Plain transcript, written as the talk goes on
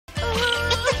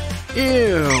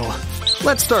Ew.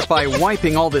 Let's start by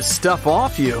wiping all this stuff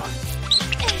off you.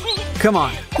 Come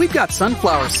on, we've got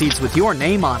sunflower seeds with your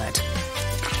name on it.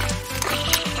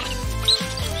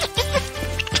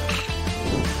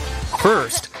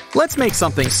 First, let's make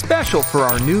something special for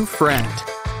our new friend.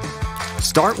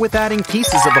 Start with adding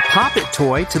pieces of a Pop-It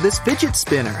toy to this fidget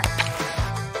spinner.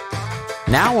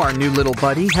 Now our new little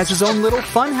buddy has his own little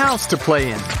fun house to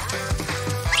play in.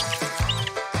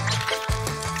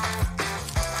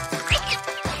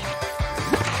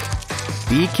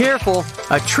 Be careful,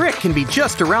 a trick can be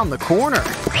just around the corner.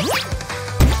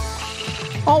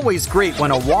 Always great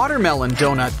when a watermelon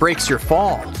donut breaks your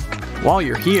fall. While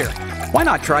you're here, why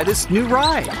not try this new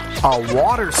ride, a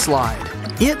water slide?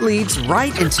 It leads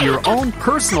right into your own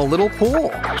personal little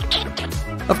pool.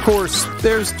 Of course,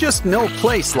 there's just no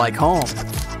place like home.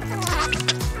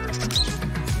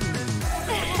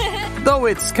 Though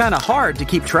it's kind of hard to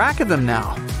keep track of him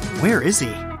now. Where is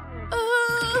he?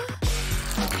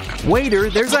 Waiter,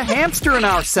 there's a hamster in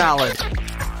our salad.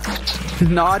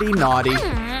 Naughty, naughty.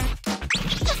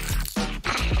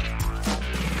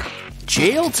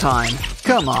 Jail time?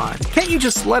 Come on, can't you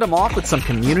just let him off with some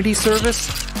community service?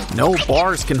 No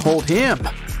bars can hold him.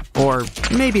 Or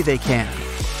maybe they can.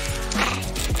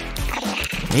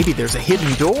 Maybe there's a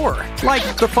hidden door,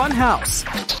 like the fun house.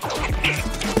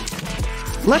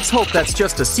 Let's hope that's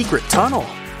just a secret tunnel.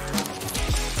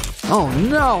 Oh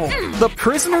no, the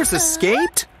prisoners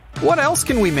escaped? What else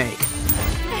can we make?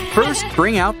 First,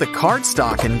 bring out the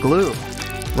cardstock and glue.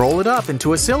 Roll it up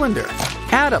into a cylinder.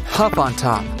 Add a puff on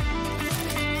top.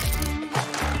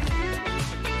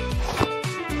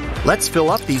 Let's fill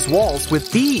up these walls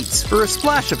with beads for a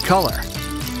splash of color.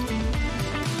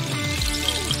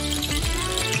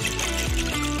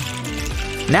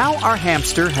 Now our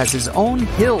hamster has his own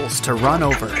hills to run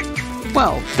over.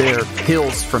 Well, they're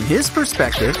hills from his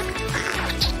perspective.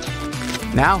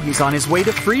 Now he's on his way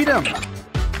to freedom.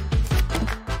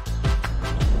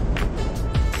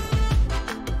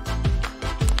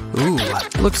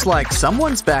 Ooh, looks like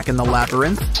someone's back in the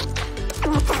labyrinth.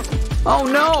 Oh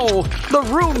no! The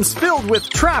room's filled with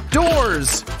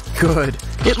trapdoors! Good.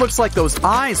 It looks like those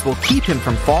eyes will keep him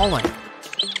from falling.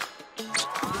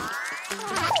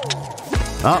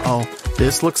 Uh-oh.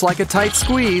 This looks like a tight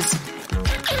squeeze.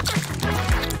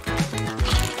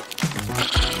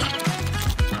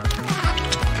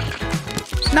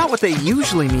 Not what they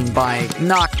usually mean by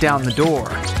knock down the door.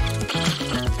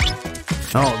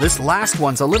 Oh, this last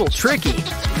one's a little tricky.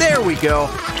 There we go.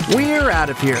 We're out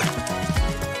of here.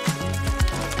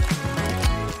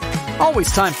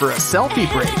 Always time for a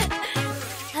selfie break.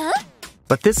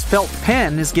 But this felt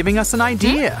pen is giving us an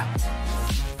idea.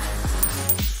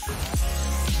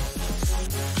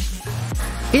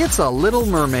 It's a little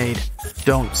mermaid.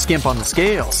 Don't skimp on the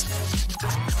scales.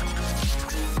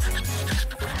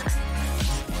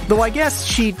 Though I guess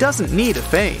she doesn't need a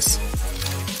face.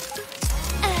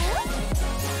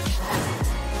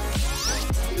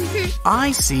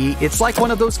 I see, it's like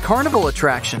one of those carnival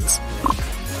attractions.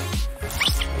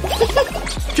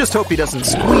 Just hope he doesn't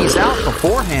squeeze out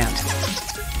beforehand.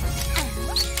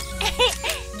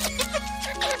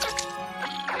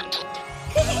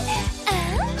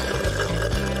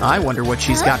 I wonder what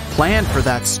she's got planned for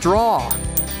that straw.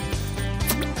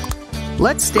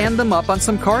 Let's stand them up on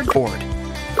some cardboard.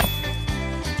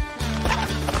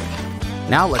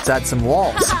 Now let's add some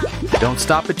walls. Don't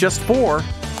stop at just 4.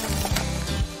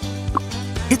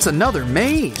 It's another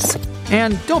maze.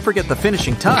 And don't forget the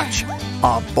finishing touch,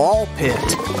 a ball pit.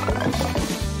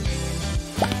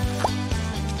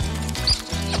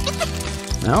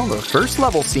 Well, the first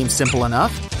level seems simple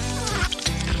enough.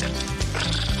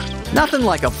 Nothing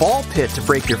like a ball pit to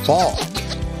break your fall.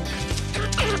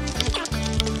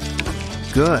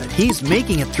 Good, he's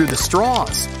making it through the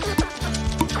straws.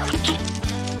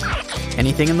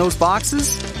 Anything in those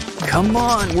boxes? Come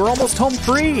on, we're almost home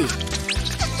free.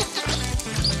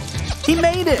 He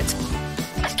made it!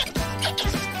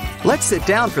 Let's sit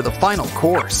down for the final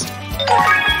course.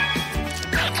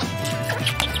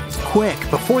 Quick,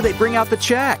 before they bring out the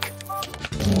check.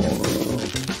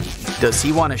 Does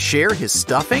he want to share his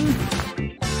stuffing?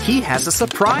 He has a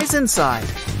surprise inside,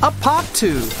 a pop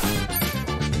tube.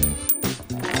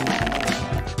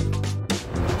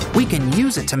 We can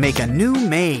use it to make a new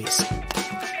maze.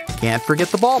 Can't forget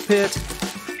the ball pit.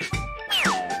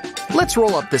 Let's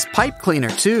roll up this pipe cleaner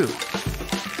too.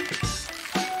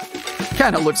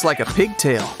 Kinda looks like a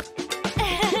pigtail.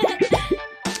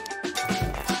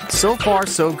 So far,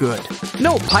 so good.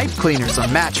 No pipe cleaner's a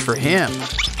match for him.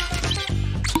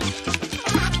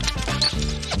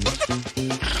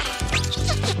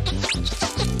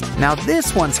 Now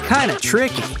this one's kinda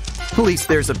tricky. At least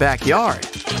there's a backyard.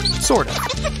 Sort of.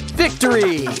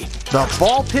 Victory! The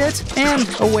ball pit and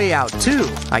a way out too,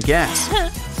 I guess.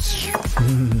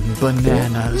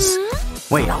 Bananas.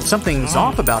 Wait, something's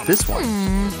off about this one.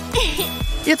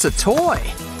 It's a toy.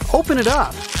 Open it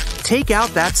up. Take out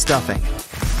that stuffing.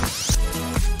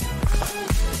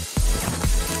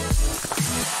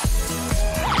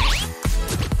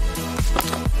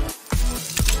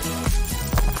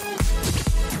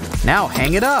 Now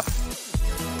hang it up.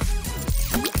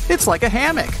 It's like a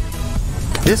hammock.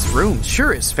 This room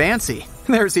sure is fancy.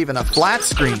 There's even a flat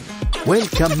screen.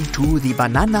 Welcome to the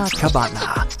Banana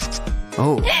Cabana.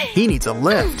 Oh, he needs a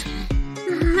lift.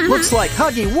 Looks like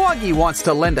Huggy Wuggy wants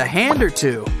to lend a hand or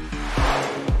two.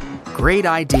 Great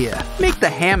idea. Make the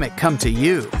hammock come to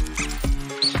you.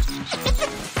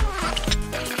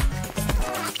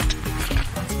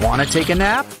 Want to take a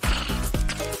nap?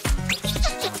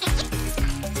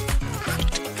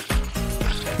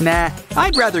 Nah,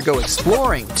 I'd rather go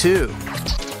exploring too.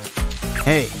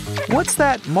 Hey, what's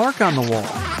that mark on the wall?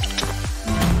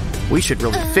 We should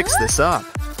really fix this up.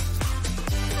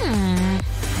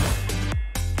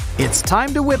 It's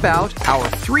time to whip out our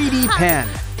 3D pen.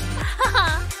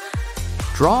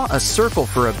 Draw a circle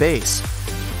for a base.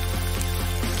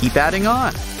 Keep adding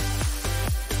on.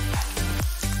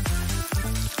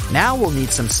 Now we'll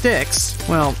need some sticks,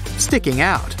 well, sticking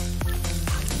out.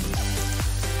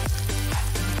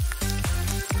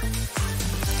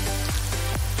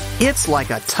 It's like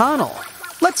a tunnel.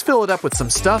 Let's fill it up with some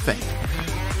stuffing.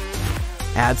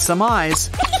 Add some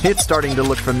eyes. It's starting to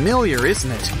look familiar,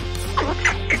 isn't it?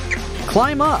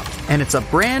 Climb up, and it's a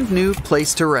brand new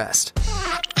place to rest.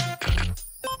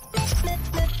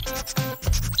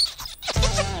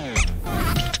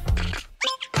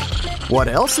 What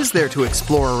else is there to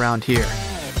explore around here?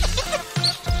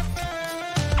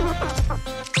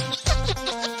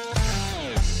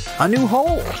 A new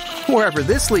hole, wherever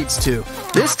this leads to.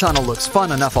 This tunnel looks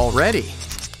fun enough already.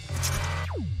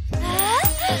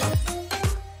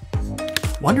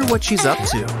 Wonder what she's up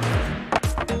to.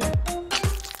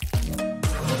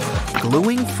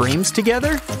 Gluing frames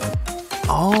together?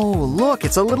 Oh, look,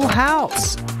 it's a little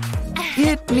house.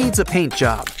 It needs a paint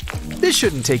job. This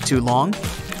shouldn't take too long.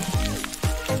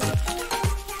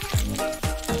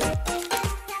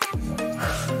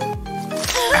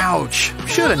 Ouch,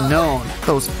 should have known.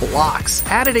 Those blocks,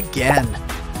 at it again.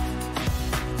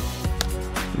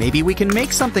 Maybe we can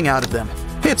make something out of them.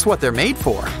 It's what they're made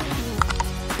for.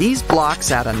 These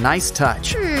blocks add a nice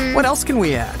touch. What else can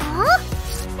we add?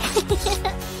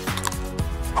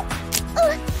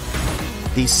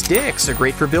 These sticks are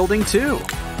great for building too.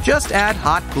 Just add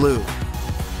hot glue.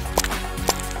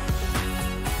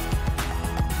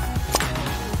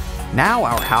 Now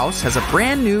our house has a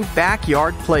brand new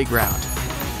backyard playground.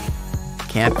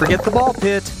 Can't forget the ball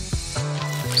pit.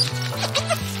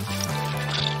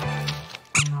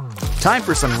 Time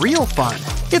for some real fun.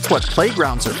 It's what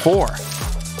playgrounds are for.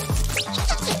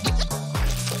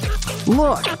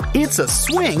 Look, it's a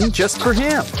swing just for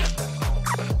him.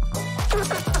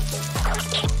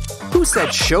 Who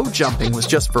said show jumping was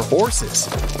just for horses?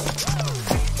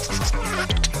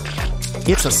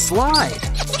 It's a slide,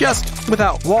 just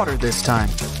without water this time.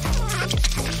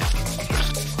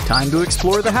 Time to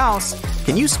explore the house.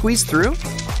 Can you squeeze through?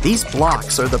 These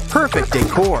blocks are the perfect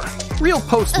decor. Real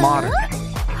postmodern.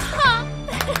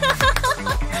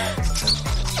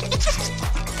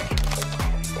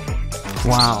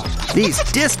 Wow, these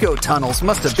disco tunnels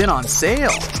must have been on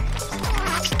sale.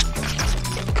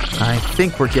 I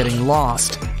think we're getting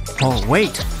lost. Oh,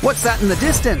 wait, what's that in the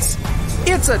distance?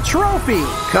 It's a trophy!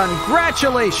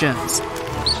 Congratulations!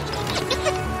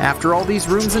 After all these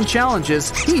rooms and challenges,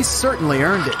 he's certainly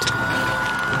earned it.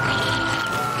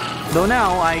 Though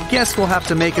now, I guess we'll have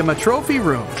to make him a trophy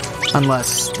room.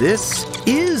 Unless this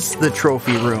is the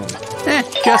trophy room.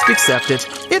 Just accept it.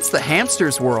 It's the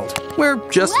hamster's world. We're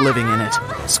just living in it.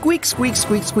 Squeak, squeak,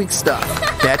 squeak, squeak stuff.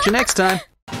 Catch you next time.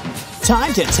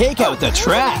 Time to take out the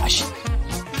trash.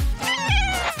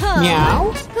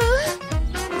 Meow.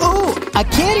 Ooh, a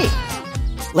kitty.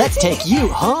 Let's take you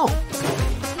home.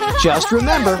 Just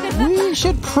remember, we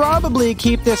should probably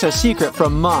keep this a secret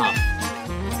from Mom.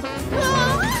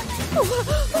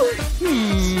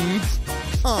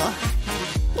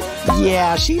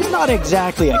 Yeah, she's not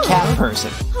exactly a cat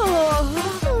person.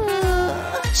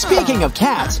 Speaking of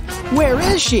cats, where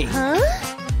is she?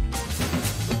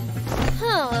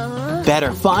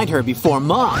 Better find her before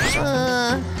Mom.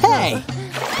 Hey!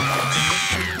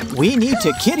 We need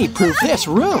to kitty-proof this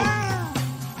room.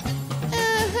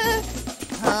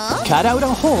 Cut out a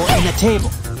hole in the table.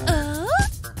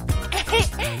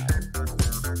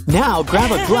 Now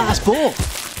grab a glass bowl.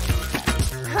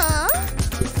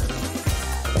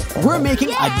 we're making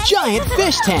a giant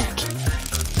fish tank.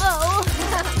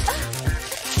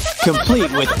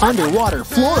 Complete with underwater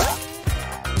flora.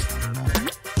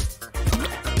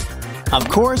 Of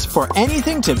course, for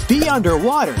anything to be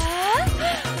underwater,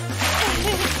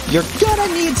 you're gonna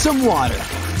need some water.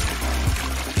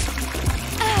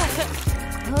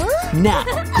 Now,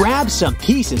 grab some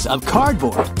pieces of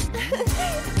cardboard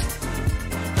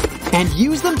and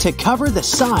use them to cover the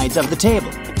sides of the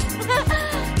table.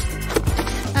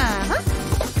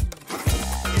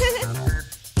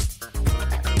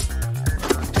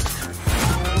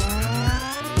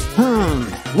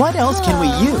 What else can we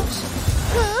use?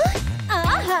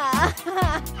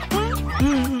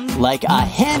 Like a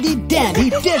handy-dandy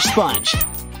dish sponge.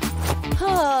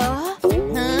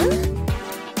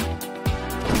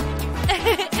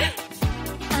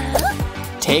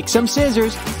 Take some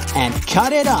scissors and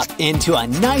cut it up into a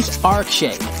nice arc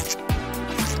shape.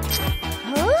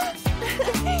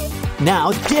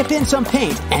 Now dip in some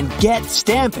paint and get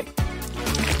stamping.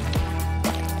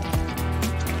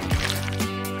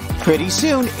 Pretty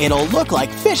soon, it'll look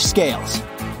like fish scales.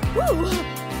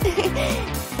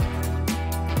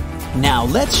 Now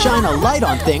let's shine a light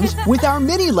on things with our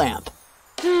mini lamp.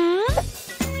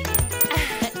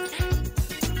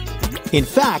 In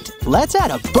fact, let's add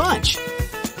a bunch.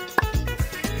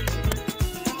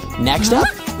 Next up,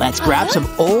 let's grab some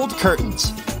old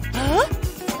curtains.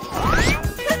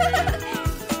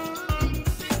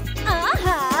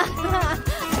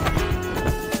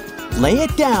 Lay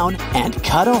it down and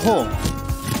cut a hole.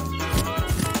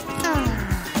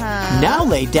 Now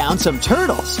lay down some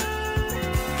turtles.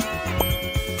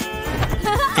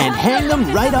 And hang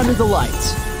them right under the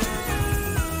lights.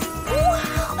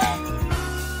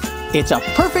 It's a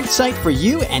perfect sight for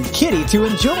you and Kitty to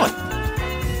enjoy.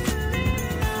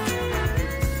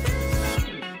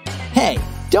 Hey,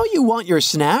 don't you want your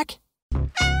snack?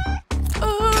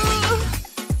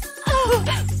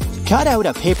 Cut out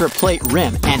a paper plate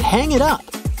rim and hang it up.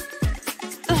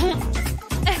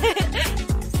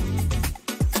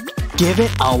 Give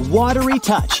it a watery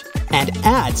touch and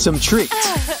add some treats.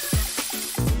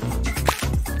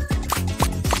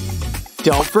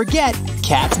 Don't forget,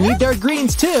 cats need their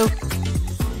greens too.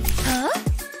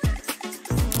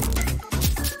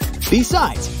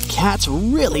 Besides, cats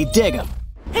really dig them.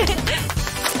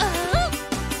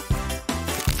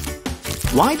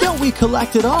 Why don't we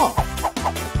collect it all?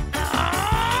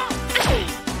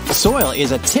 Soil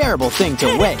is a terrible thing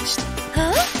to waste.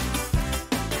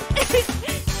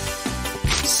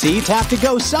 Seeds have to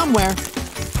go somewhere.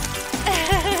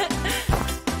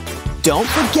 Don't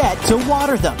forget to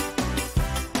water them.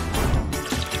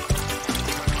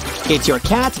 It's your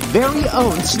cat's very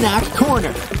own snack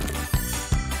corner.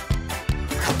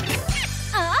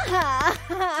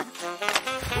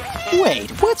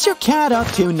 Wait, what's your cat up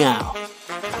to now?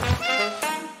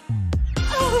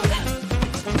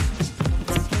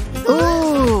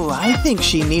 Ooh, I think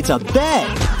she needs a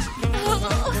bed.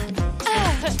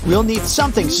 We'll need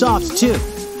something soft too.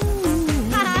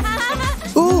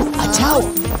 Ooh, a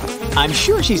towel. I'm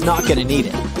sure she's not gonna need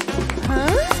it.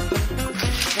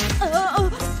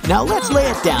 Now let's lay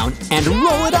it down and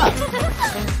roll it up.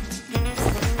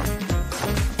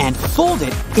 And fold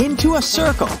it into a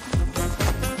circle.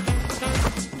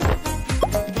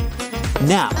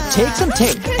 Now, take some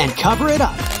tape and cover it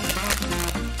up.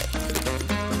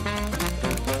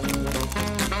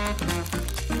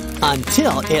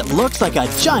 Until it looks like a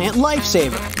giant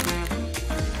lifesaver.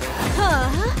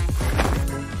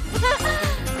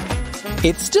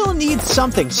 It still needs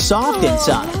something soft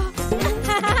inside.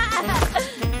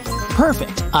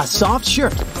 Perfect, a soft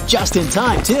shirt, just in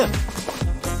time too.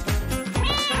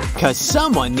 'Cause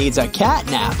someone needs a cat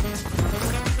nap.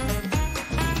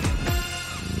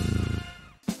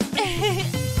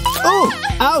 Oh,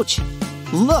 ouch!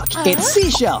 Look, it's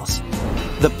seashells.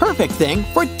 The perfect thing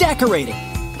for decorating.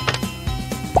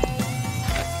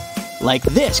 Like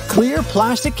this clear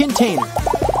plastic container.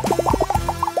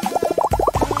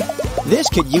 This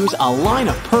could use a line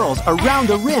of pearls around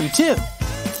the rim too.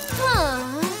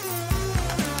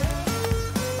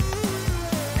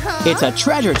 It's a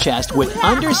treasure chest with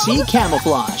undersea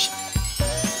camouflage.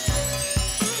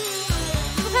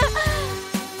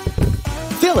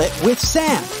 Fill it with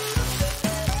sand.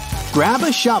 Grab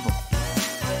a shovel.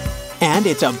 And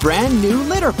it's a brand new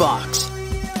litter box.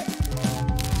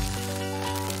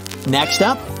 Next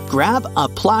up, grab a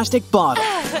plastic bottle.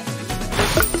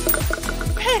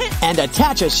 And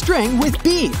attach a string with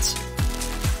beads.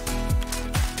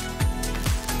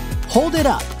 Hold it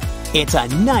up. It's a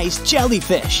nice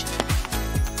jellyfish.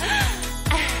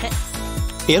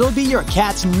 It'll be your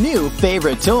cat's new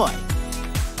favorite toy.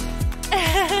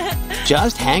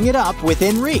 Just hang it up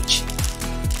within reach.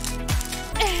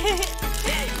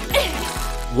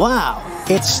 Wow,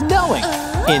 it's snowing.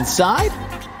 Inside?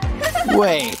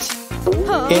 Wait,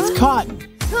 it's cotton.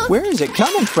 Where is it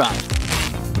coming from?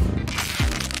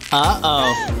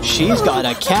 Uh-oh, she's got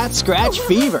a cat scratch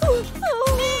fever.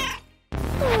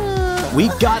 We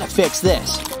gotta fix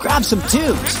this. Grab some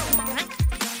tubes.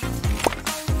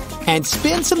 And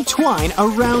spin some twine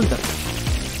around them.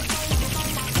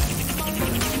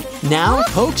 Now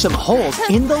poke some holes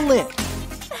in the lid.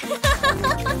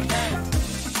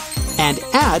 And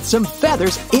add some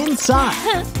feathers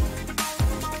inside.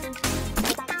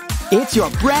 It's your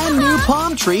brand new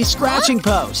palm tree scratching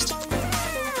post.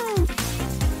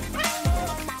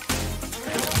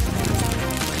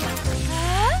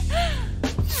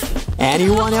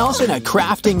 Anyone else in a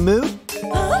crafting mood?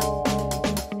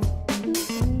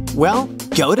 Well,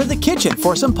 go to the kitchen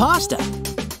for some pasta.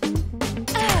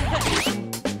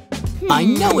 I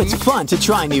know it's fun to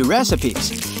try new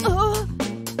recipes.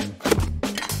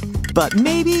 But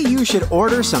maybe you should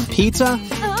order some pizza?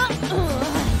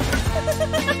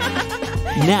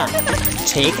 Now,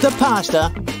 take the pasta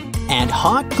and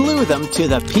hot glue them to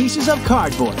the pieces of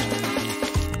cardboard.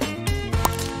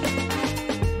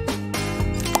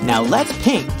 Now let's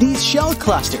paint these shell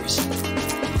clusters.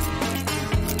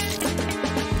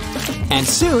 And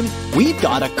soon, we've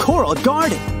got a coral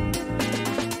garden.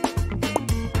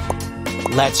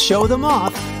 Let's show them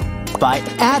off by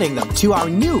adding them to our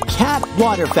new cat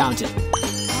water fountain.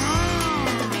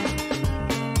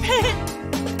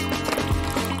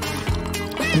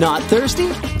 Not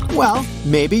thirsty? Well,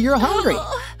 maybe you're hungry.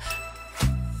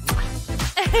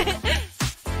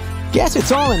 Guess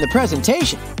it's all in the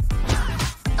presentation.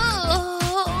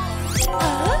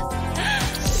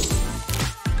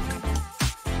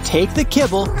 Take the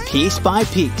kibble piece by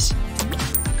piece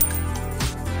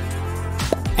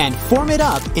and form it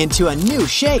up into a new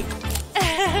shape.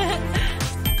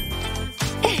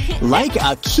 Like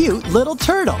a cute little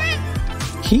turtle.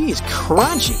 He's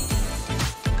crunchy,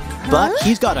 but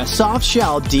he's got a soft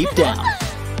shell deep down.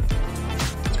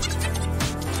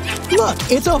 Look,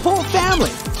 it's a whole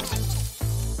family.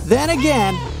 Then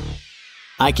again,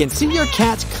 I can see your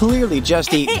cat's clearly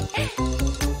just eating.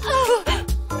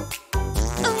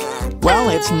 Well,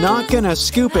 it's not gonna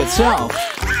scoop itself.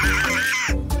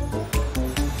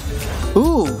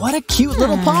 Ooh, what a cute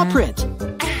little paw print.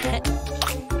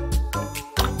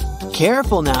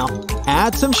 Careful now.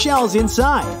 Add some shells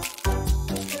inside.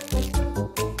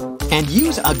 And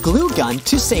use a glue gun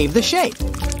to save the shape.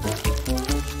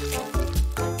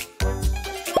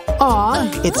 Aw,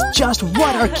 it's just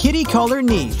what our kitty collar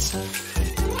needs.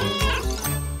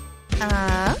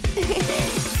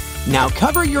 Now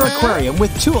cover your aquarium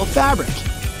with tulle fabric.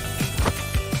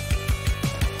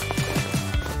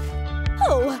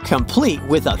 Complete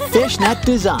with a fishnet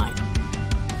design.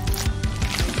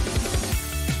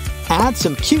 Add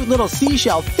some cute little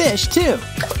seashell fish too.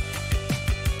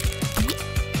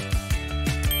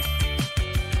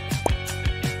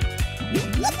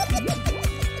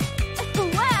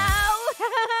 Wow!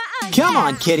 Come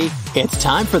on, kitty. It's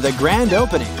time for the grand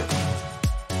opening.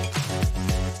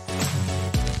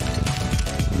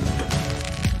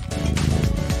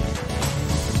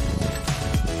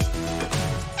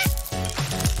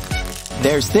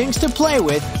 There's things to play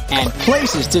with and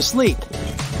places to sleep.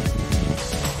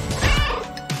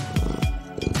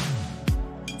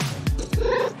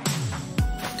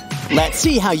 Let's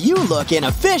see how you look in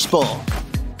a fishbowl.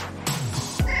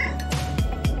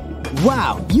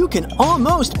 Wow, you can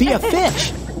almost be a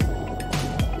fish.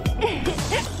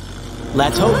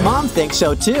 Let's hope Mom thinks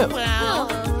so too.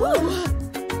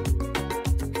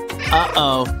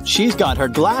 Uh-oh, she's got her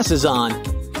glasses on.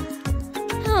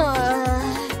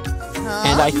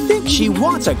 And I think she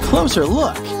wants a closer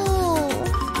look.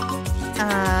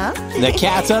 The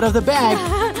cat's out of the bag,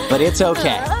 but it's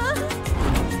okay.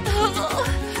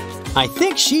 I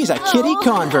think she's a kitty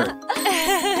convert.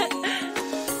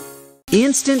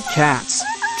 Instant cats.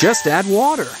 Just add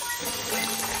water.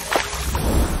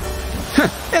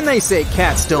 And they say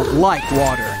cats don't like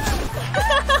water.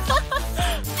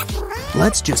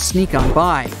 Let's just sneak on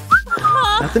by.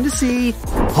 Nothing to see.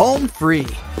 Home free.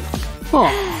 Oh,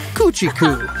 coochie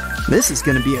coo. This is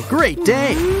gonna be a great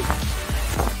day.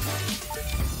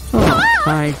 Oh,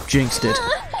 I jinxed it.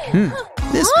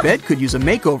 This bed could use a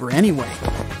makeover anyway.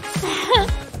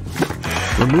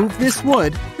 Remove this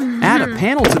wood. Add a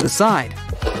panel to the side.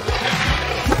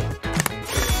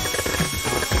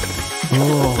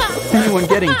 Oh, anyone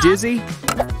getting dizzy?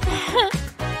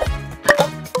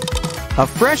 A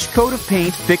fresh coat of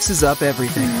paint fixes up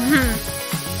everything.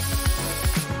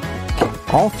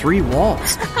 all 3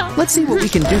 walls. Let's see what we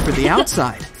can do for the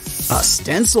outside. A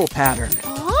stencil pattern.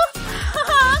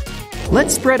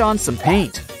 Let's spread on some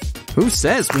paint. Who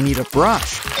says we need a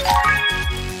brush?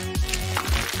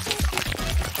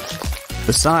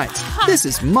 Besides, this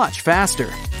is much faster.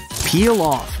 Peel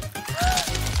off.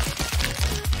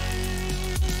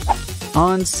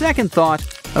 On second thought,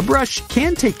 a brush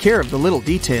can take care of the little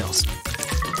details.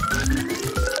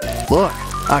 Look,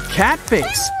 a cat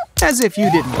face. As if you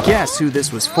didn't guess who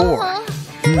this was for.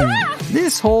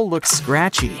 This hole looks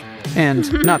scratchy.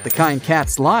 And not the kind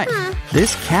cats like.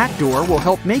 This cat door will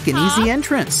help make an easy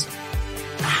entrance.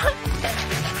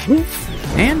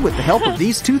 And with the help of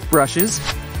these toothbrushes,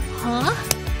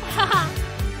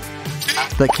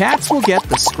 the cats will get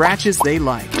the scratches they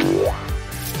like.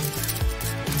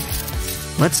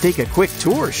 Let's take a quick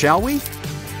tour, shall we?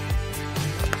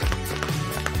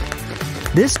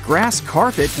 This grass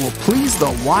carpet will please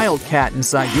the wildcat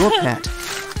inside your pet.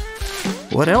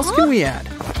 What else can we add?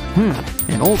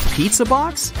 An old pizza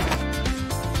box?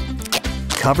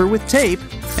 Cover with tape,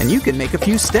 and you can make a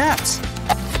few steps.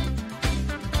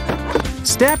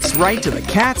 Steps right to the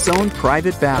cat's own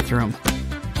private bathroom.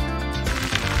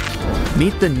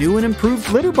 Meet the new and improved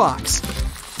litter box.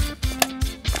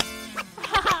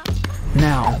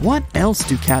 Now, what else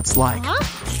do cats like?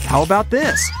 How about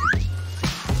this?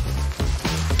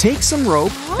 Take some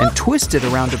rope and twist it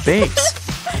around a base.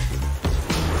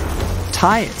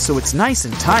 Tie it so it's nice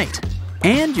and tight.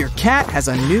 And your cat has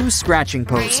a new scratching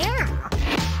post.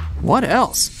 What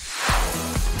else?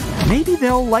 Maybe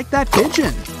they'll like that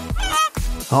pigeon.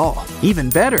 Oh, even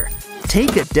better.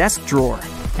 Take a desk drawer,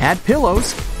 add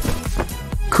pillows,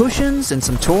 cushions, and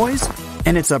some toys,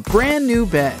 and it's a brand new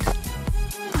bed.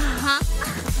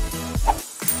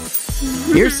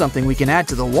 Here's something we can add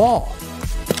to the wall.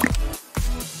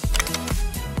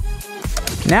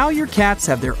 Now your cats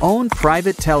have their own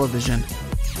private television.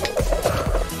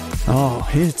 Oh,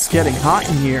 it's getting hot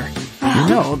in here. You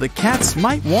know, the cats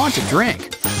might want a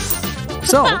drink.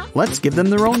 So, let's give them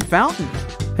their own fountain.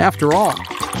 After all,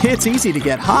 it's easy to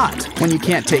get hot when you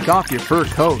can't take off your fur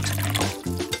coat.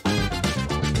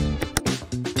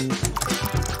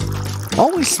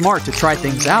 Always smart to try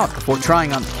things out before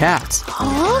trying on the cats.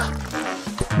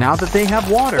 Now that they have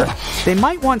water, they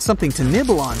might want something to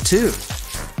nibble on too.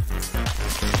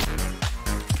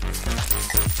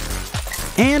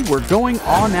 And we're going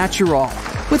au natural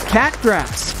with cat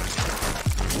grass.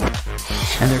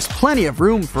 And there's plenty of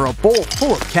room for a bowl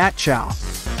full of cat chow.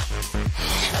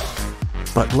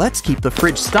 But let's keep the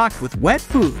fridge stocked with wet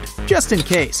food, just in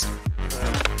case.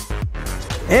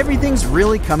 Everything's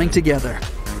really coming together.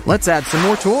 Let's add some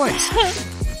more toys.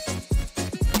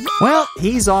 Well,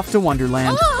 he's off to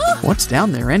Wonderland. What's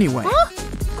down there anyway?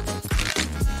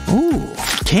 Ooh,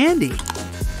 candy.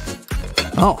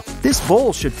 Oh, this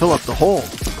bowl should fill up the hole.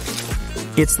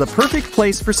 It's the perfect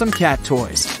place for some cat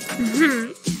toys.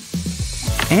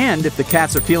 And if the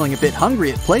cats are feeling a bit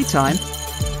hungry at playtime,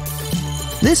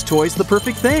 this toy's the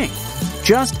perfect thing.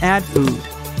 Just add food.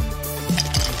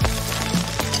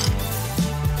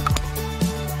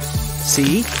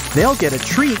 See, they'll get a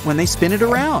treat when they spin it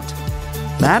around.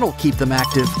 That'll keep them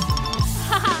active.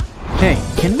 Hey,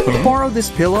 can we borrow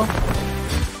this pillow?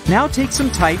 Now take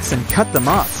some tights and cut them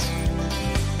up.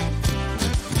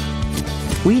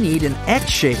 We need an X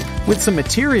shape with some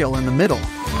material in the middle.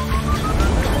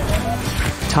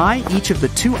 Tie each of the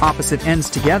 2 opposite ends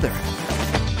together.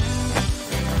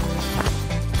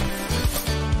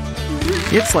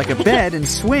 It's like a bed and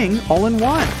swing all in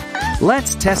one.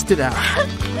 Let's test it out.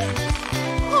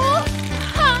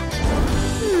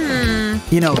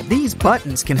 You know, these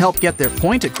buttons can help get their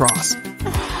point across.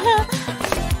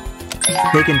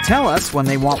 They can tell us when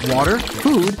they want water,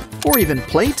 food, or even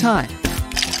playtime.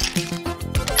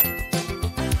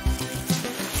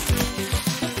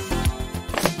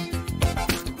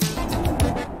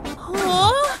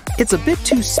 It's a bit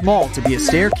too small to be a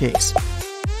staircase.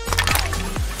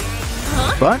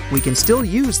 But we can still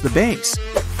use the base.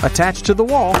 Attached to the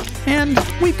wall, and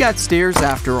we've got stairs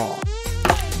after all.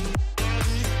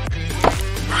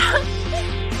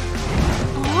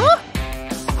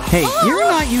 Hey, you're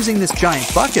not using this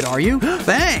giant bucket, are you?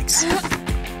 Thanks!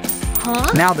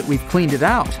 Now that we've cleaned it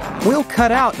out, we'll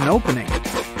cut out an opening.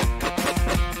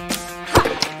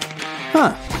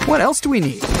 Huh, what else do we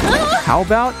need? How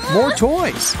about more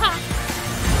toys?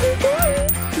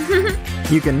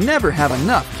 You can never have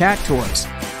enough cat toys.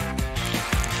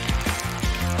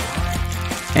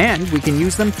 And we can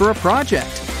use them for a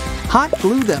project. Hot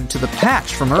glue them to the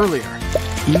patch from earlier.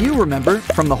 You remember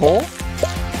from the hole?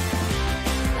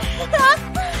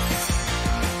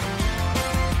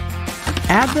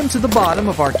 Add them to the bottom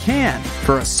of our can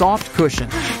for a soft cushion.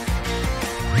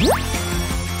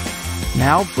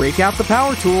 Now break out the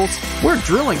power tools. We're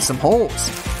drilling some holes.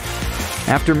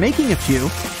 After making a few,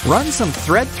 run some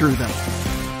thread through them.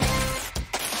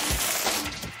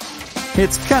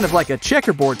 It's kind of like a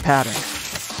checkerboard pattern.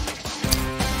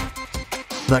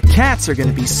 The cats are going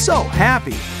to be so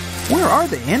happy. Where are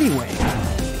they anyway?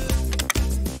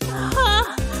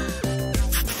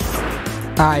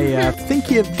 I think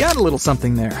you've got a little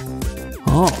something there.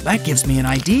 Oh, that gives me an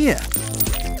idea.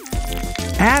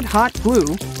 Add hot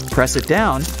glue, press it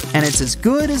down, and it's as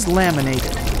good as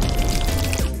laminated.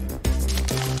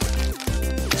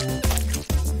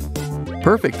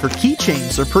 Perfect for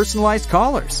keychains or personalized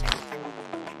collars.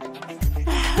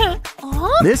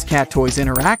 This cat toy's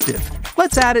interactive.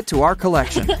 Let's add it to our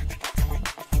collection.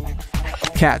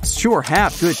 Cats sure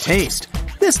have good taste.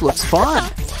 This looks fun.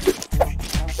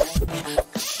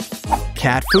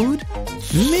 Cat food?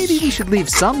 Maybe we should leave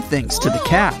some things to the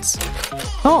cats.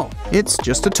 Oh, it's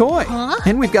just a toy.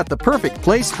 And we've got the perfect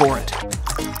place for it.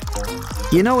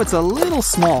 You know, it's a little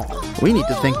small. We need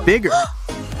to think bigger.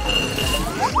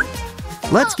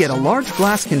 Let's get a large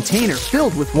glass container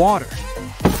filled with water.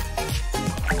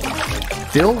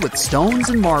 Fill with stones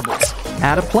and marbles.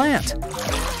 Add a plant.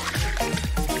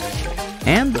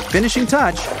 And the finishing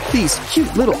touch, these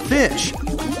cute little fish.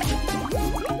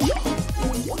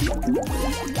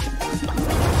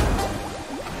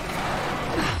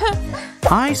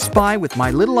 I spy with my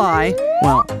little eye,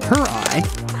 well, her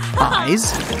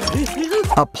eyes,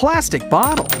 a plastic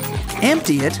bottle.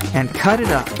 Empty it and cut it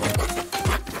up.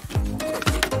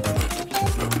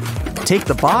 Take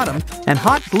the bottom and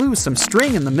hot glue some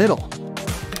string in the middle.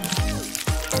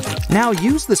 Now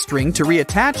use the string to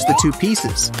reattach the two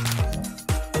pieces.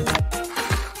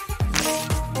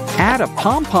 Add a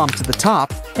pom-pom to the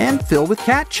top and fill with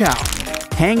cat chow.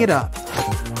 Hang it up.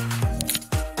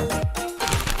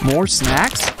 More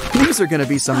snacks? These are going to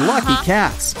be some lucky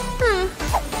cats.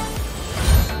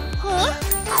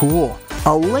 Cool.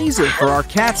 A laser for our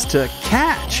cats to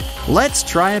catch. Let's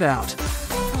try it out.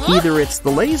 Either it's the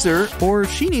laser or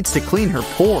she needs to clean her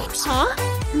pores.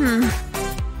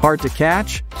 Hard to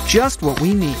catch? Just what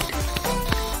we need.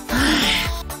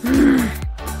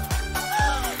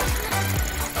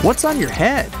 What's on your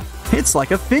head? It's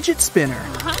like a fidget spinner.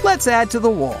 Let's add to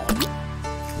the wall.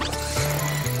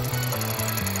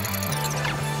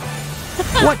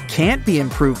 What can't be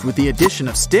improved with the addition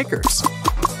of stickers?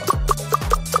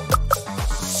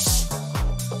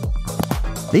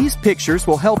 These pictures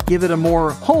will help give it a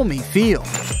more homey feel.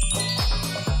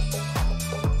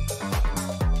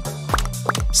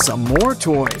 Some more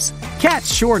toys.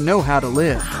 Cats sure know how to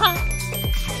live.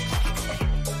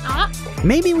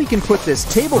 Maybe we can put this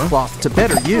tablecloth to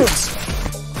better use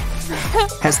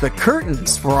as the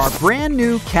curtains for our brand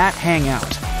new cat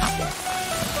hangout.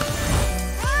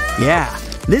 Yeah,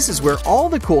 this is where all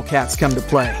the cool cats come to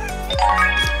play.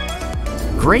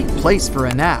 Great place for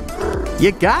a nap.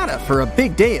 You gotta for a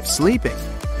big day of sleeping.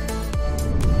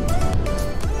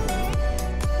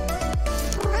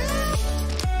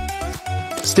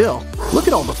 Still, look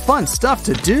at all the fun stuff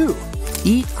to do.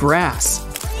 Eat grass.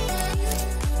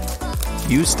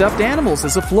 Use stuffed animals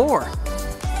as a floor.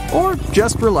 Or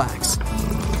just relax.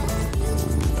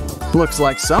 Looks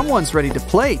like someone's ready to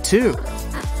play too.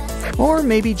 Or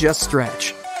maybe just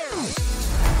stretch.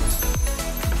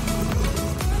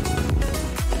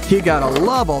 You gotta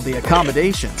love all the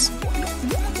accommodations.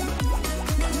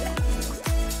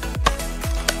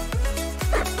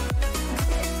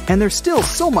 And there's still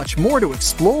so much more to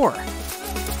explore.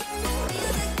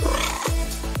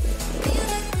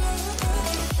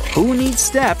 Who needs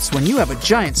steps when you have a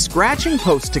giant scratching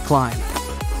post to climb?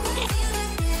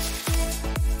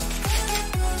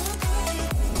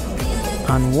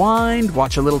 Unwind,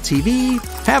 watch a little TV,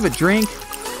 have a drink.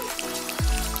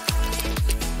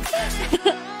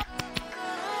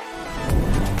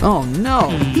 Oh no,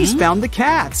 he's found the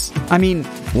cats. I mean,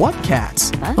 what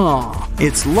cats? Oh,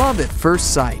 it's love at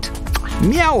first sight.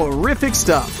 Meow-orific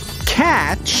stuff.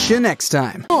 Catch you next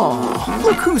time. Oh,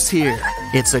 look who's here.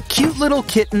 It's a cute little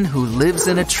kitten who lives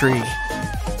in a tree.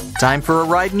 Time for a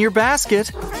ride in your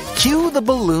basket. Cue the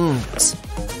balloons.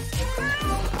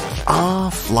 Ah,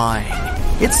 flying.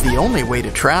 It's the only way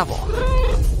to travel.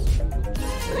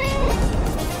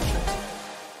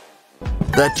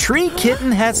 The tree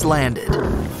kitten has landed.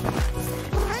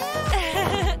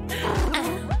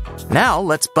 Now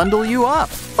let's bundle you up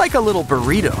like a little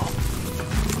burrito.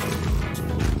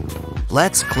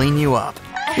 Let's clean you up.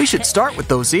 We should start with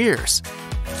those ears.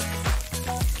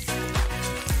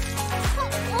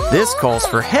 This calls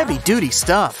for heavy-duty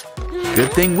stuff.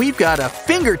 Good thing we've got a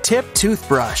fingertip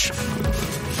toothbrush.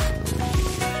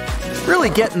 Really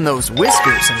get in those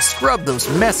whiskers and scrub those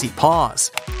messy paws.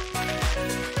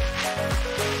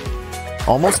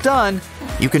 Almost done.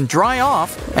 You can dry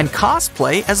off and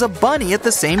cosplay as a bunny at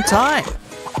the same time.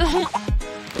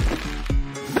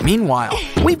 Meanwhile,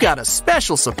 we've got a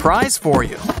special surprise for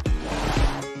you.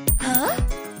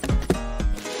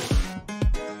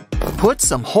 Put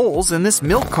some holes in this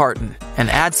milk carton and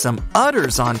add some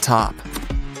udders on top.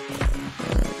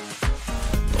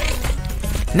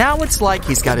 Now it's like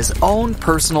he's got his own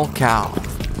personal cow.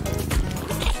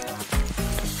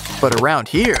 But around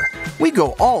here, we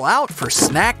go all out for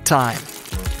snack time.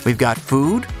 We've got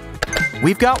food,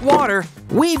 we've got water,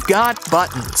 we've got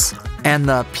buttons. And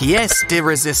the pièce de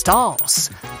résistance,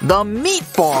 the meat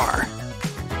bar.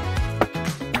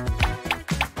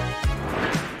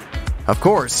 Of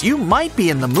course, you might be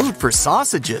in the mood for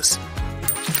sausages.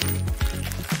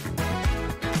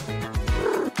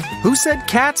 Who said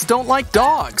cats don't like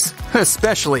dogs?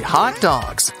 Especially hot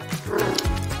dogs.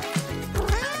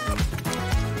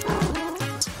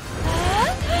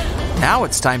 Now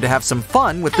it's time to have some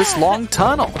fun with this long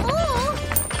tunnel.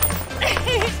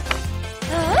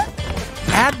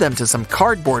 Add them to some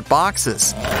cardboard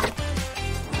boxes.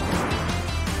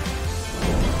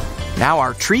 Now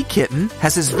our tree kitten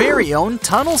has his very own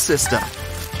tunnel system.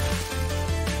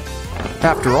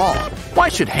 After all, why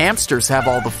should hamsters have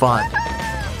all the fun?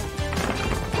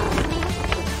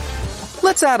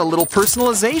 Let's add a little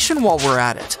personalization while we're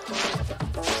at it.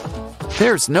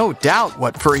 There's no doubt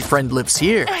what furry friend lives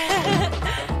here.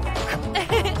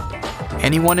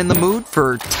 Anyone in the mood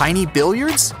for tiny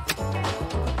billiards?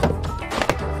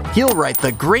 He'll write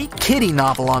the great kitty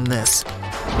novel on this.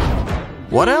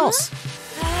 What else?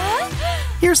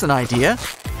 Here's an idea.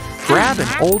 Grab an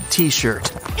old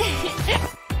t-shirt.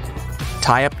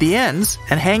 Tie up the ends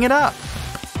and hang it up.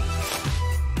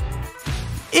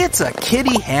 It's a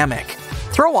kitty hammock.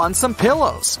 Throw on some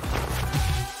pillows.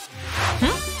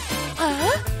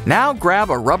 Now grab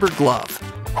a rubber glove.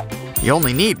 You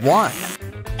only need one.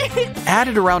 Add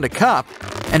it around a cup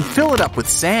and fill it up with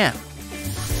sand.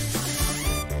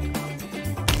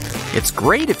 It's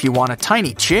great if you want a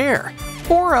tiny chair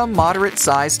or a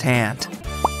moderate-sized hand.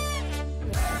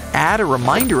 Add a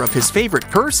reminder of his favorite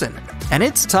person, and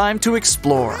it's time to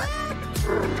explore.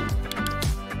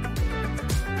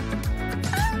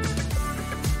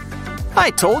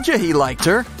 I told you he liked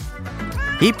her.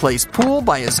 He plays pool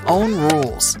by his own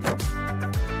rules.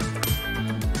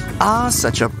 Ah,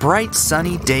 such a bright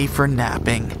sunny day for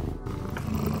napping.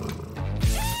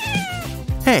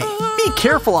 Hey, be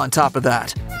careful on top of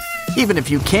that. Even if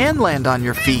you can land on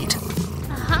your feet.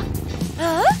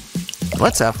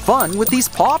 Let's have fun with these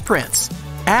paw prints.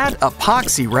 Add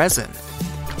epoxy resin.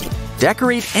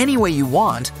 Decorate any way you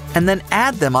want, and then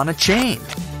add them on a chain.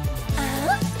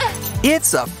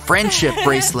 It's a friendship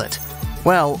bracelet.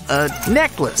 Well, a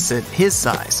necklace at his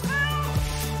size.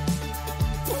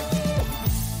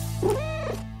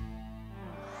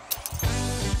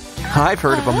 I've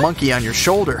heard of a monkey on your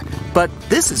shoulder, but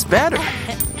this is better.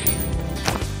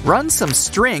 Run some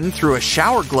string through a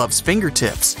shower glove's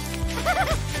fingertips.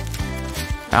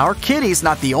 Our kitty's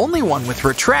not the only one with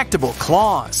retractable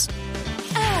claws.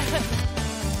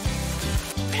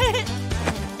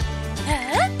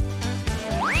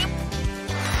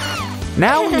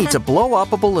 Now we need to blow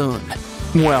up a balloon.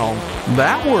 Well,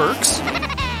 that works.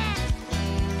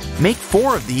 Make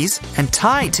 4 of these and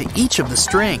tie to each of the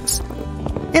strings.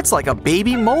 It's like a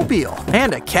baby mobile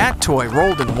and a cat toy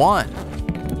rolled in one.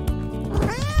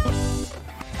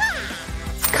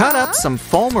 Cut up some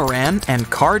foameran and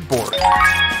cardboard.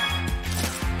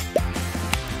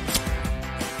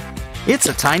 It's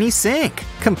a tiny sink,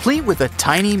 complete with a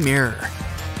tiny mirror.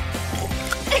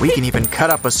 We can even cut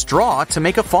up a straw to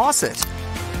make a faucet.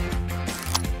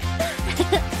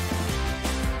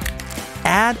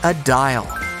 Add a dial.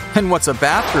 And what's a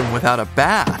bathroom without a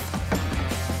bath?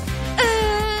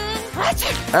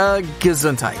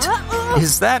 Gesundheit.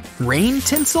 Is that rain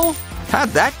tinsel? How'd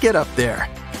that get up there?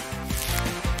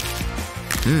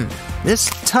 This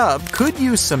tub could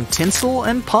use some tinsel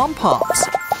and pom-poms.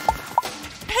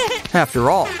 After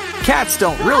all, cats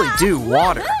don't really do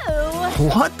water.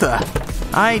 What the?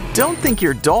 I don't think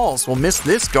your dolls will miss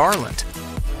this garland.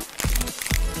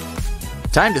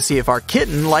 Time to see if our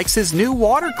kitten likes his new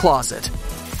water closet.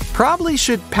 Probably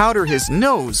should powder his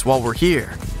nose while we're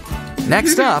here.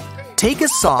 Next up, take a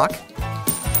sock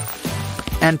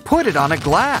and put it on a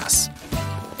glass.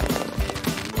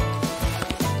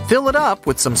 Fill it up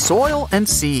with some soil and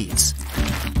seeds.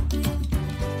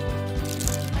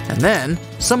 And then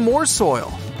some more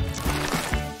soil.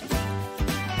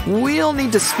 We'll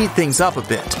need to speed things up a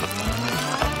bit.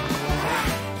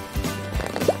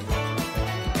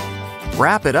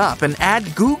 Wrap it up and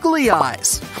add googly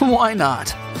eyes. Why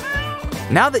not?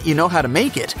 Now that you know how to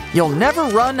make it, you'll never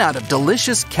run out of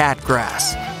delicious cat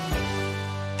grass.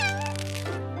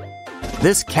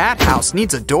 This cat house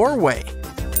needs a doorway.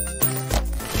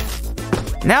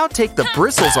 Now take the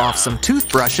bristles off some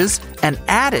toothbrushes and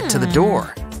add it to the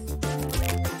door.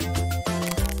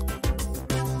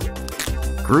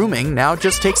 Grooming now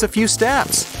just takes a few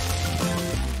steps.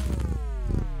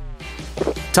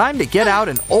 Time to get out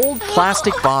an old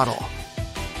plastic bottle.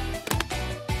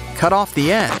 Cut off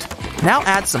the end. Now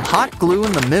add some hot glue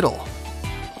in the middle.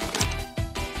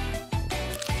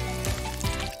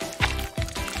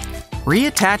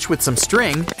 Reattach with some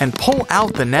string and pull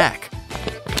out the neck.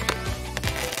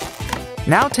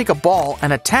 Now take a ball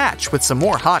and attach with some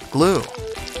more hot glue.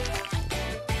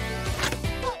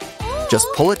 Just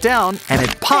pull it down and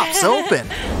it pops open.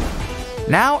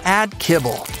 Now add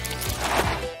kibble.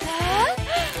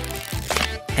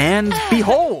 And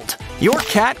behold, your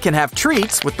cat can have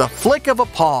treats with the flick of a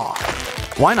paw.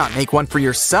 Why not make one for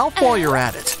yourself while you're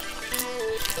at it?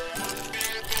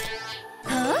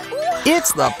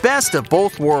 It's the best of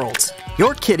both worlds.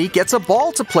 Your kitty gets a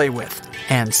ball to play with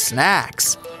and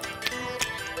snacks.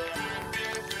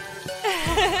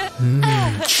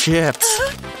 Chips.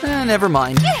 Never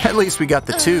mind. At least we got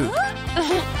the tube.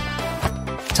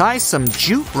 Tie some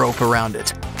jute rope around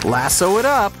it. Lasso it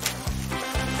up.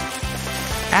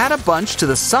 Add a bunch to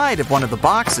the side of one of the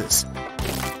boxes.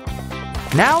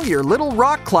 Now your little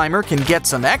rock climber can get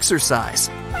some exercise.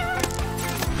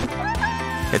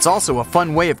 It's also a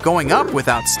fun way of going up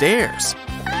without stairs.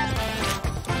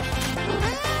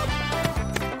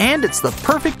 And it's the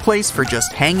perfect place for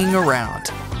just hanging around.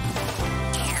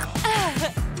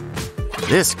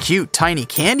 This cute tiny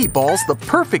candy ball's the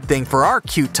perfect thing for our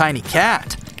cute tiny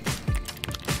cat.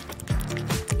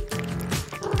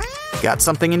 Got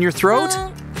something in your throat?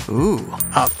 Ooh,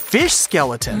 a fish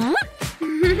skeleton.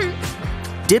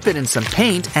 Dip it in some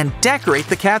paint and decorate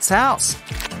the cat's house.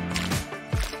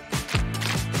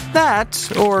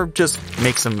 That, or just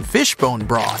make some fishbone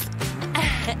broth.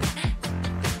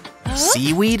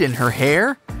 Seaweed in her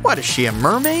hair? What is she, a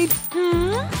mermaid?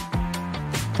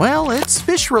 Well, it's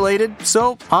fish-related,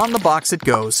 so on the box it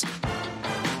goes.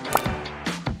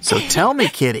 So tell me,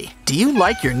 kitty, do you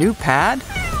like your new pad?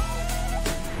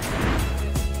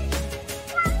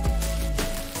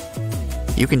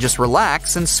 You can just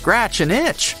relax and scratch an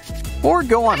itch, or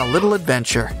go on a little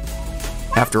adventure.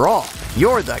 After all,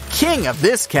 you're the king of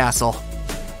this castle.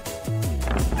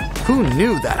 Who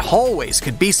knew that hallways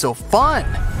could be so fun?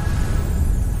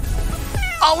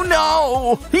 Oh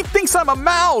no! He thinks I'm a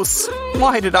mouse!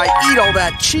 Why did I eat all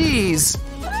that cheese?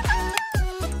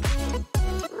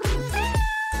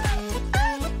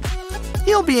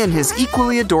 He'll be in his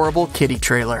equally adorable kitty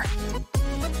trailer.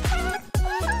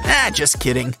 Just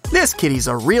kidding. This kitty's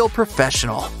a real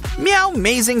professional. Meow,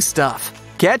 amazing stuff.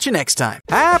 Catch you next time.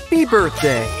 Happy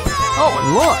birthday! Oh,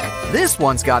 and look, this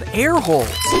one's got air holes.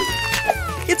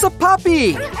 It's a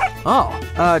puppy! Oh,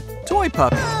 a toy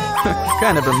puppy.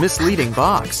 Kind of a misleading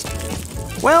box.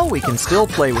 Well, we can still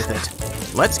play with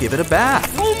it. Let's give it a bath.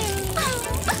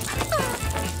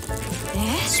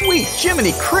 Sweet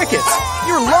Jiminy Crickets!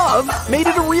 Your love made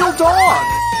it a real dog!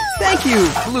 Thank you,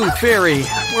 Blue Fairy,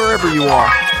 wherever you are.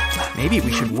 Maybe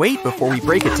we should wait before we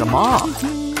break it to Mom.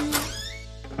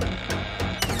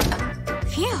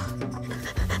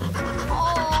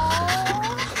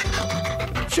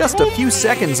 Just a few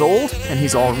seconds old, and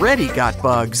he's already got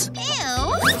bugs.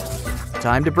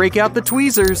 Time to break out the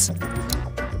tweezers.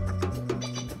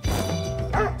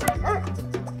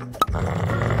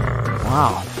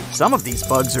 Wow, some of these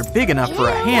bugs are big enough for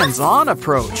a hands-on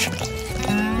approach.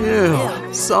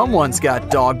 Ew, someone's got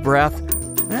dog breath.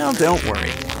 Well, don't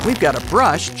worry. We've got a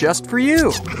brush just for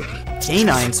you.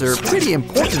 Canines are pretty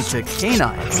important to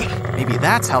canines. Maybe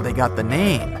that's how they got the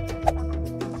name.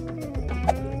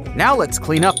 Now let's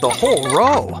clean up the whole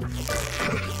row.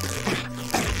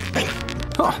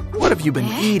 Huh, what have you been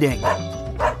eating?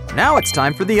 Now it's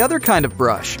time for the other kind of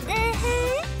brush.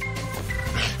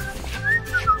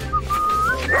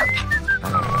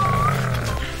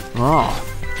 Oh,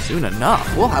 soon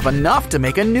enough, we'll have enough to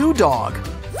make a new dog.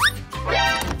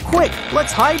 Quick,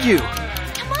 let's hide you.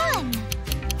 Come on.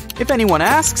 If anyone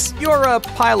asks, you're a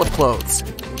pile of clothes.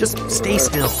 Just stay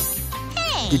still.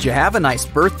 Hey. Did you have a nice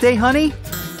birthday, honey?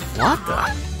 What the?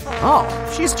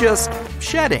 Oh, she's just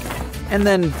shedding and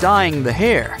then dyeing the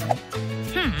hair.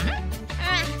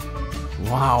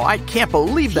 Wow, I can't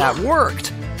believe that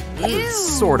worked.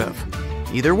 Sort of.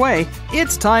 Either way,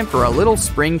 it's time for a little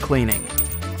spring cleaning.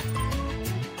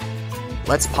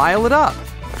 Let's pile it up.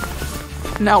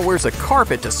 Now where's a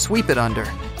carpet to sweep it under?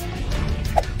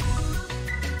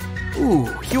 Ooh,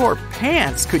 your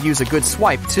pants could use a good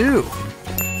swipe too.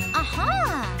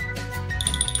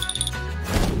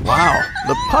 Wow,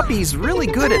 the puppy's really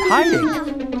good at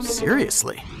hiding.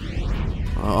 Seriously.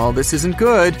 Oh, this isn't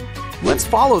good. Let's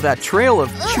follow that trail of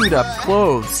chewed up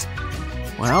clothes.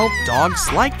 Well,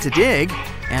 dogs like to dig,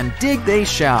 and dig they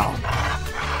shall.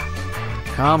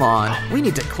 Come on, we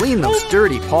need to clean those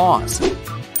dirty paws.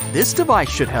 This device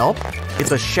should help.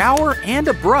 It's a shower and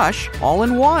a brush all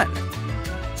in one.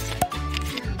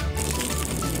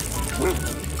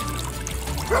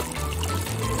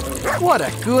 What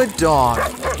a good dog.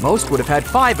 Most would have had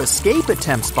 5 escape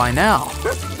attempts by now.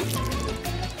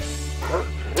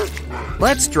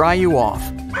 Let's dry you off.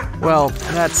 Well,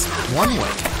 that's one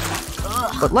way.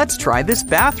 But let's try this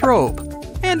bathrobe.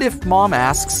 And if Mom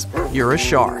asks, you're a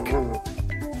shark.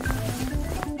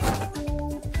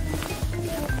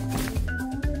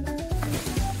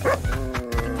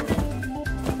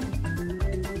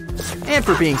 And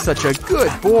for being such a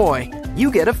good boy,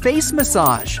 you get a face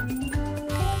massage.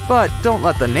 But don't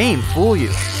let the name fool you.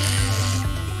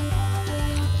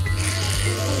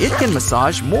 It can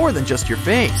massage more than just your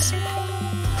face.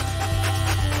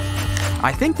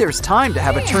 I think there's time to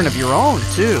have a turn of your own,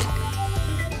 too.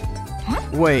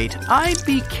 Wait, I'd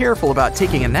be careful about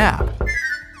taking a nap.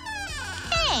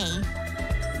 Hey.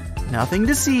 Nothing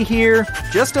to see here,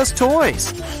 just us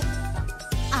toys.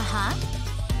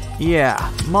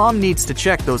 Yeah, Mom needs to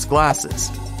check those glasses.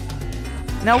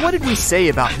 Now, what did we say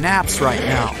about naps right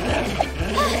now?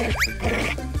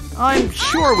 I'm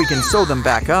sure we can sew them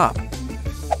back up.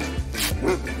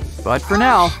 But for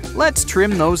now, let's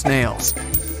trim those nails.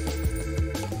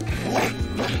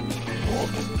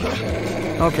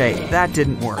 Okay, that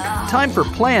didn't work. Time for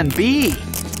plan B.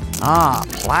 Ah,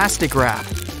 plastic wrap.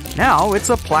 Now it's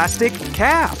a plastic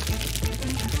cap.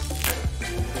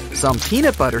 Some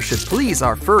peanut butter should please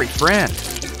our furry friend.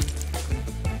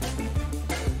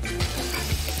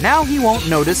 Now he won't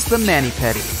notice the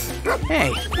mani-pedi.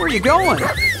 Hey, where are you going?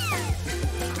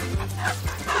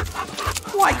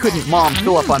 Why couldn't Mom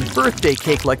fill up on birthday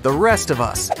cake like the rest of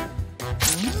us?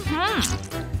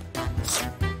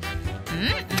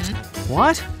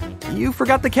 What? You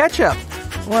forgot the ketchup.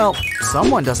 Well,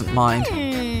 someone doesn't mind.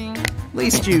 At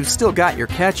least you still got your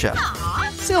ketchup.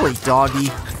 Silly doggy,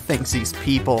 thinks these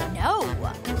people. No.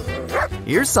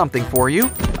 Here's something for you,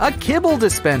 a kibble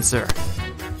dispenser.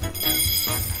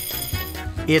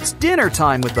 It's dinner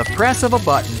time with the press of a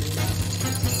button.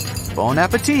 Bon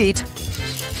appetit.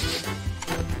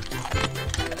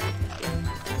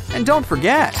 And don't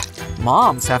forget,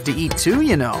 moms have to eat too,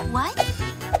 you know. What?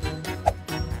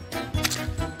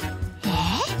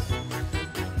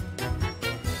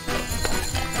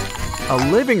 A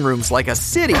living room's like a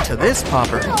city to this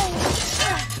pupper.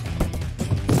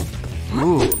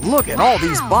 Ooh, look at all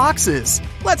these boxes.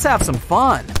 Let's have some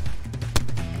fun.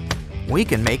 We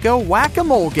can make a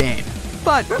whack-a-mole game,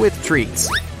 but with treats.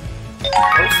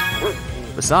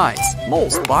 Besides,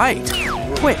 moles bite.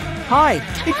 Quick, hide,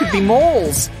 it could be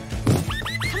moles.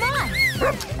 Come on.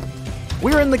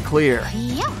 We're in the clear.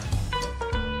 Yeah.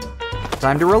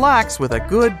 Time to relax with a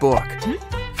good book.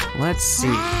 Let's see.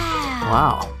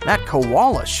 Wow, that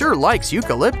koala sure likes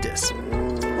eucalyptus.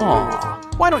 Aw,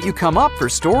 why don't you come up for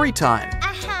story time?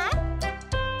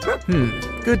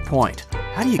 Good point.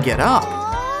 How do you get up?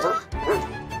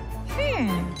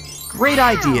 Great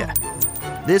idea.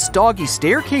 This doggy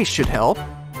staircase should help.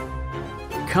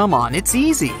 Come on, it's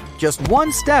easy. Just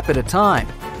one step at a time.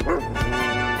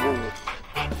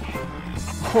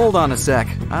 Hold on a sec.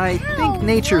 I think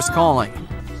nature's calling.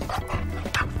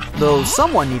 Though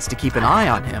someone needs to keep an eye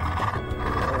on him.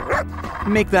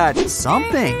 Make that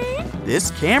something.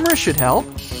 This camera should help.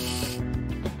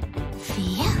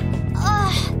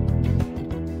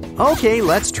 Okay,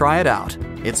 let's try it out.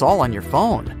 It's all on your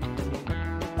phone.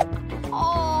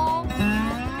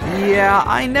 Yeah,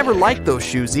 I never liked those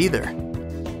shoes either.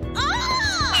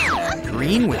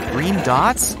 Green with green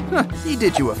dots? Huh, he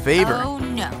did you a favor. Oh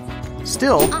no.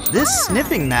 Still, this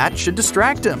sniffing mat should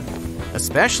distract him,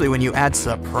 especially when you add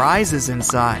surprises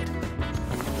inside.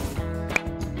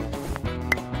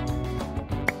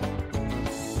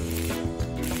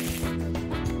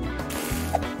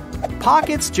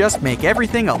 Pockets just make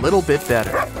everything a little bit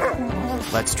better.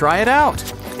 Let's try it out.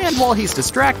 And while he's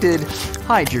distracted,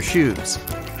 hide your shoes.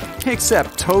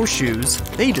 Except toe shoes,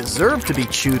 they deserve to be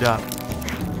chewed up.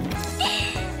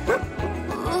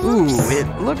 Ooh, it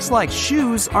looks like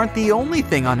shoes aren't the only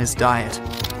thing on his diet.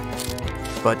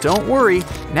 But don't worry,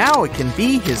 now it can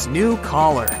be his new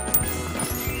collar.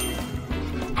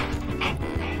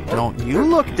 Don't you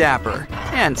look dapper?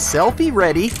 And selfie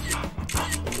ready.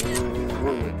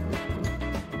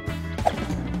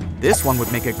 This one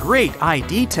would make a great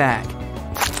ID tag.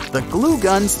 The glue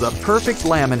gun's the perfect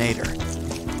laminator.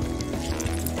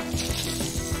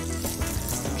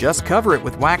 Just cover it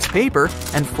with wax paper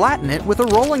and flatten it with a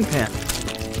rolling pin.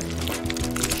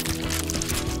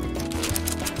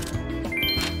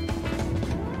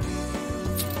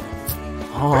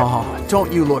 Oh,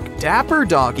 don't you look dapper,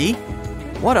 doggy?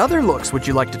 What other looks would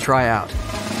you like to try out?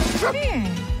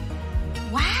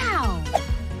 Wow.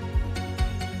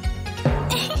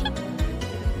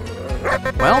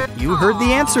 Well, you heard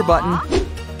the answer button.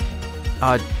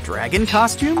 A dragon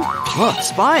costume? Look,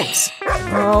 spikes.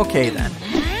 Okay then.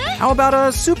 How about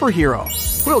a superhero?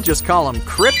 We'll just call him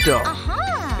Crypto.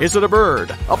 Is it a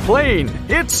bird? A plane?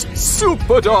 It's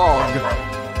Super Dog!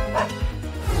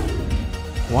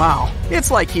 Wow,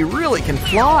 it's like he really can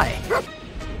fly.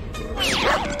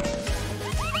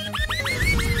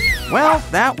 Well,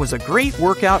 that was a great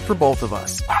workout for both of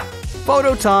us.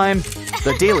 Photo time.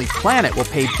 The Daily Planet will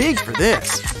pay big for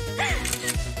this.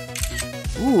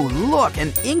 Ooh, look,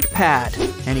 an ink pad.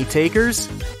 Any takers?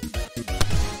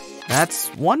 That's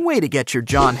one way to get your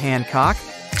John Hancock.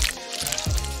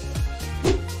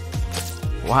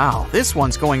 Wow, this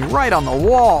one's going right on the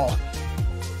wall.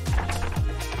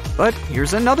 But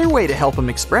here's another way to help him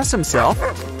express himself.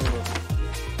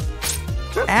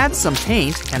 Add some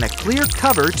paint and a clear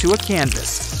cover to a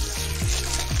canvas.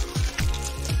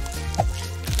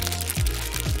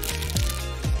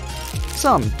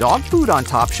 Some dog food on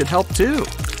top should help too.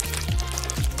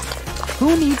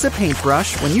 Who needs a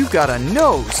paintbrush when you've got a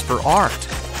nose for art?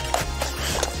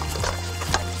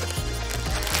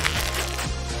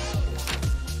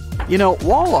 You know,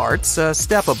 wall art's a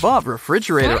step above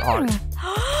refrigerator art.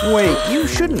 Wait, you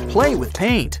shouldn't play with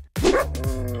paint.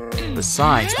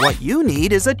 Besides, what you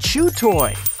need is a chew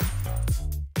toy.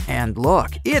 And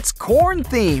look, it's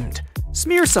corn-themed.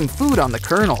 Smear some food on the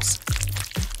kernels.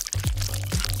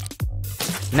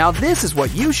 Now this is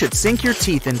what you should sink your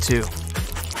teeth into.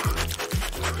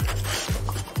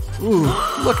 Ooh,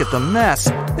 look at the mess.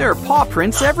 There are paw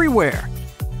prints everywhere.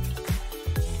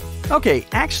 Okay,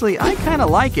 actually, I kind of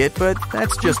like it, but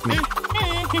that's just me.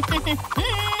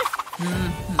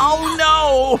 Oh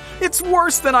no! It's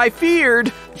worse than I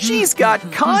feared! She's got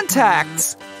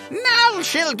contacts! Now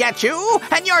she'll get you,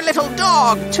 and your little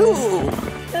dog, too!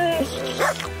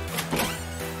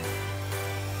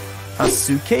 A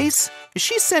suitcase? Is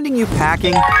she sending you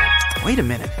packing? Wait a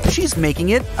minute, she's making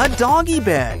it a doggy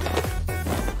bed.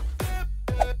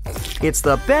 It's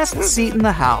the best seat in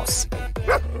the house.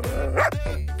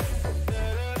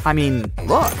 I mean,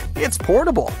 look, it's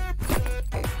portable.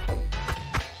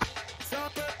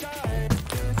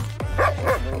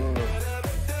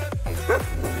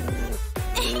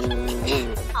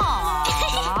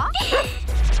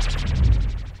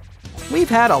 We've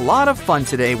had a lot of fun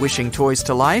today wishing toys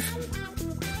to life.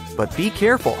 But be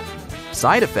careful.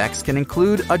 Side effects can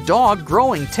include a dog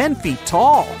growing 10 feet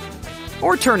tall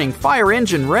or turning fire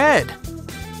engine red.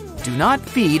 Do not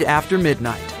feed after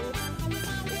midnight.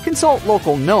 Consult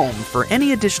local gnome for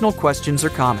any additional questions or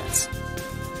comments.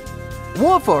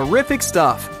 Wooferific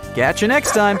stuff. Catch you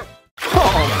next time.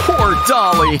 Oh, poor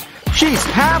Dolly. She's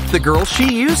half the girl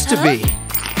she used to be.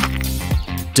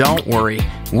 Don't worry,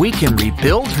 we can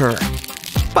rebuild her.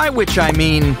 By which I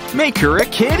mean, make her a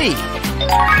kitty.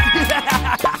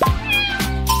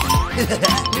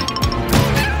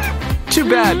 Too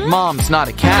bad Mom's not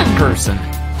a cat person.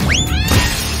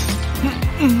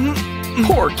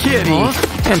 Poor kitty.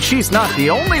 And she's not the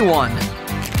only one.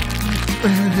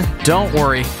 Don't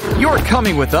worry, you're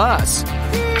coming with us.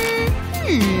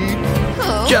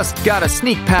 Just gotta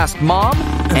sneak past Mom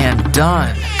and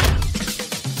done.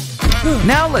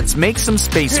 Now let's make some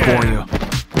space for you.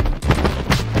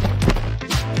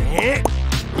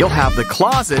 You'll have the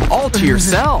closet all to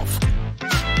yourself.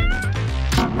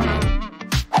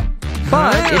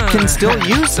 But it can still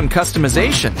use some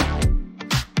customization.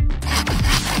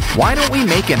 Why don't we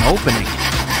make an opening?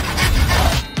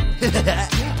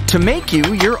 To make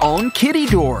you your own kitty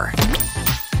door.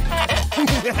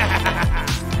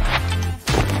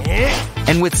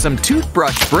 And with some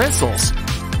toothbrush bristles.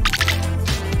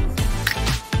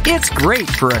 It's great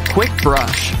for a quick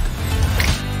brush.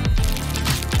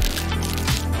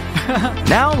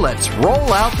 Now let's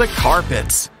roll out the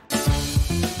carpets.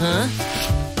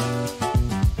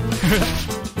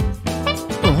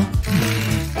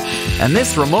 And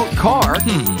this remote car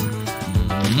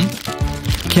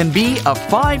can be a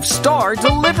 5-star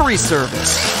delivery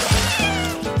service.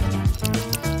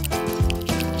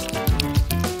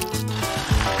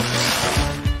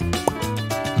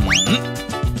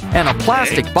 And a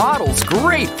plastic bottle's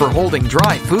great for holding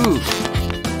dry food.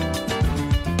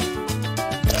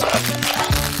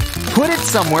 Put it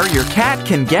somewhere your cat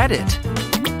can get it.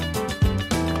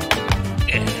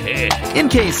 In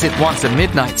case it wants a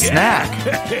midnight snack.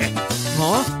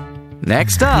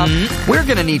 Next up, we're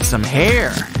gonna need some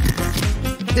hair.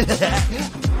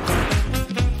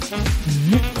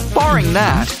 Barring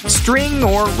that, string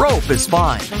or rope is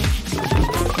fine.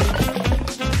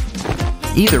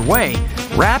 Either way,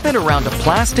 wrap it around a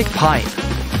plastic pipe.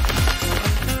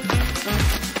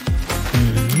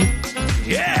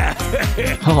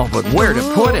 Oh, but where to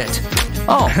put it?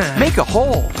 Oh, make a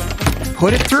hole.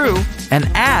 Put it through and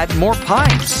add more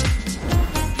pipes.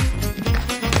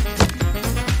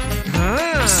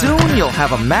 Soon you'll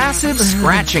have a massive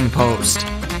scratching post.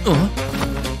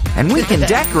 And we can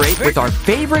decorate with our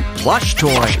favorite plush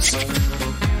toys.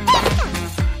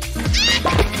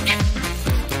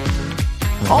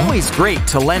 Always great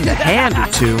to lend a hand or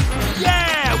two.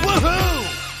 Yeah!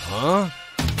 Woohoo!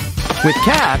 With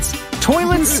cats,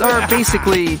 toilets are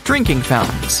basically drinking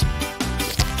fountains.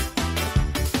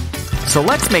 So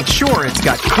let's make sure it's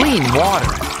got clean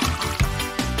water.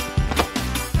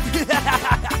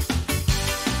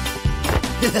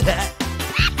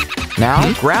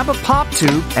 Now grab a pop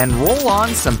tube and roll on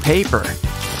some paper.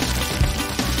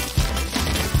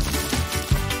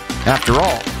 After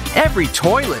all, every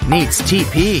toilet needs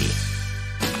TP.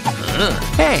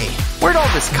 Hey, where'd all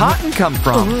this cotton come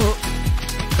from?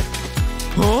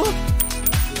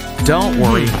 Don't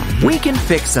worry, we can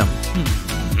fix him.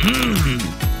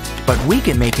 But we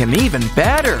can make him even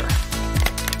better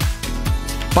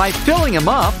by filling him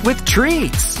up with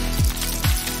treats.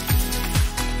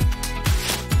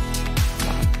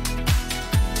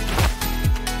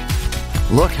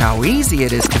 Look how easy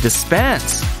it is to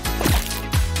dispense.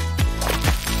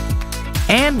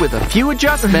 And with a few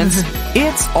adjustments,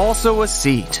 it's also a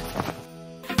seat.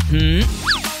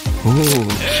 Ooh,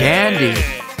 candy.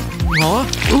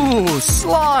 Ooh,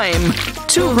 slime.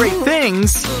 Two great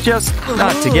things, just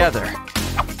not together.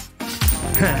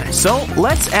 So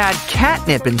let's add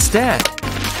catnip instead.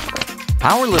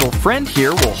 Our little friend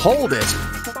here will hold it,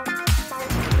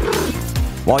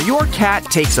 while your cat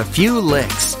takes a few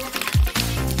licks.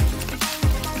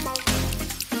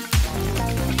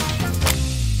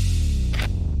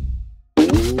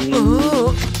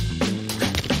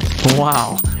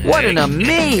 Wow, what an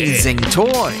amazing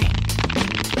toy!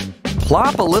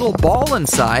 Plop a little ball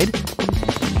inside,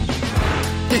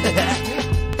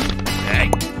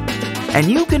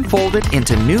 and you can fold it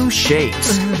into new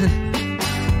shapes.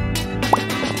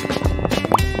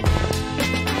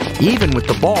 Even with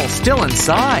the ball still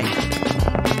inside.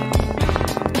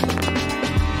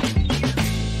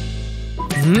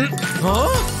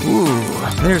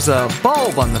 Ooh, there's a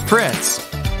bulb on the fritz.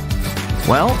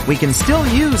 Well, we can still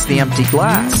use the empty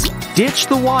glass. Ditch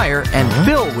the wire and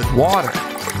fill with water.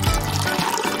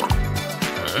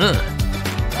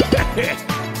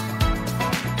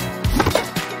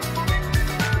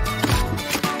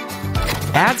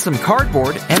 Add some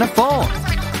cardboard and a phone,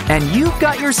 and you've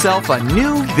got yourself a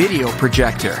new video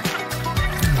projector.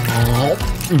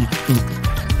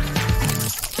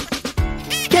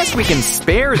 Guess we can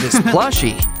spare this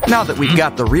plushie now that we've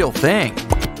got the real thing.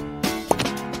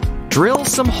 Drill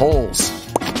some holes.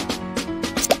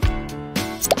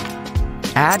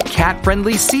 Add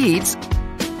cat-friendly seeds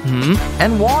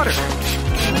and water.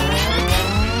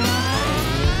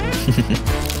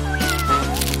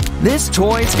 This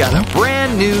toy's got a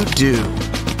brand new dew.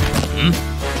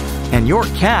 And your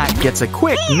cat gets a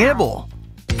quick nibble.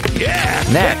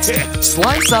 Next,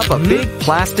 slice up a big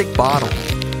plastic bottle.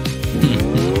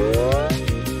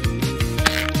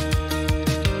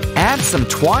 Add some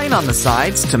twine on the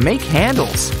sides to make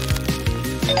handles.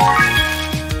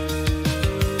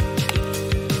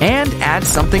 And add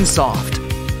something soft.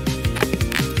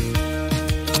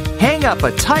 Hang up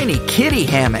a tiny kitty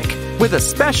hammock with a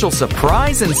special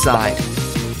surprise inside.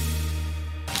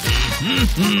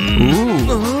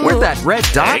 Ooh, where'd that red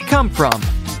dot come from?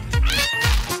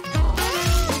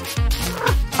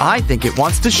 I think it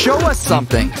wants to show us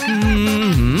something.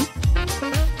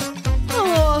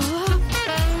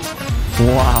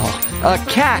 Wow, a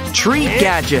cat treat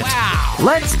gadget.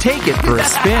 Let's take it for a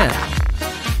spin.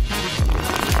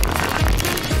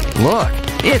 Look,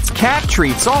 it's cat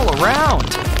treats all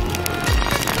around.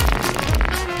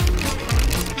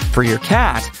 For your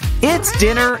cat, it's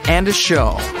dinner and a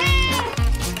show.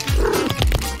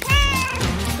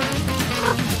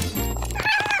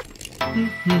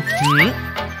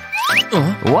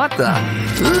 What the?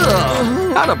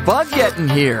 Ugh, how'd a bug get in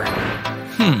here?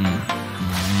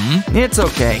 It's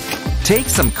okay. Take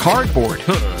some cardboard.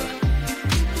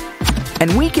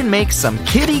 and we can make some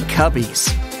kitty cubbies.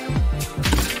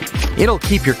 It'll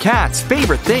keep your cat's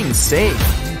favorite things safe.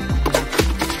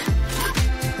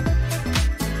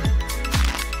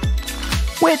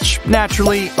 Which,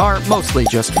 naturally, are mostly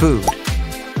just food.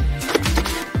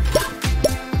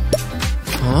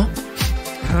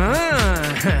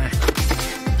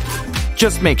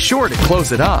 Just make sure to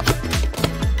close it up.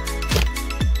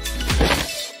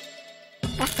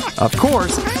 Of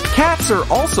course, cats are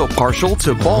also partial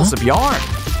to balls of yarn.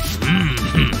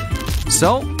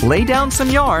 So, lay down some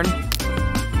yarn,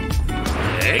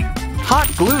 hot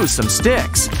glue some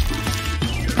sticks,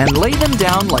 and lay them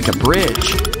down like a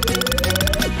bridge.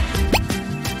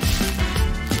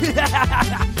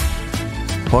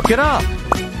 Hook it up.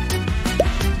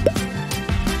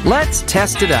 Let's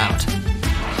test it out.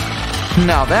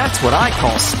 Now that's what I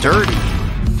call sturdy.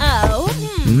 Oh.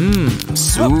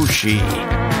 Sushi.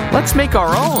 Let's make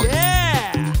our own.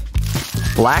 Yeah!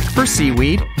 Black for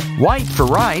seaweed, white for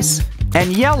rice,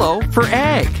 and yellow for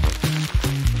egg.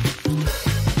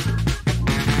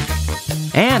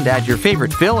 And add your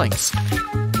favorite fillings.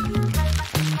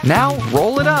 Now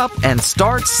roll it up and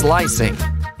start slicing.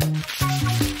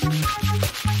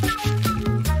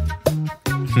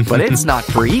 But it's not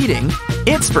for eating,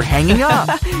 it's for hanging up.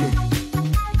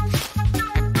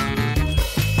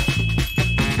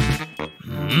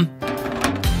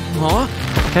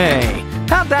 Hey,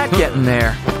 how'd that get in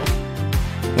there?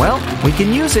 Well, we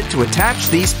can use it to attach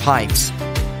these pipes.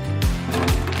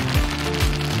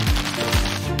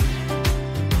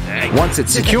 Once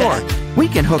it's secure, we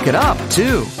can hook it up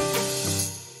too.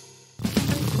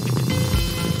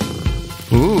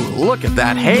 Ooh, look at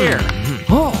that hair.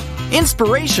 Oh,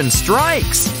 inspiration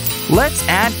strikes. Let's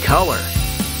add color.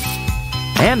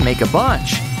 And make a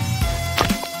bunch.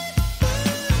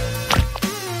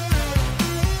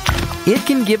 It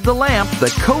can give the lamp the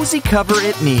cozy cover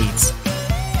it needs.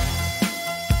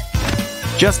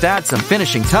 Just add some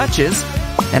finishing touches,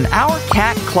 and our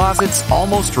cat closet's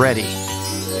almost ready.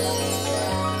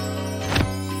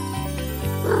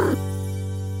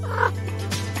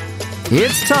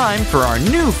 It's time for our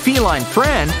new feline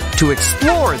friend to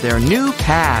explore their new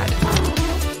pad.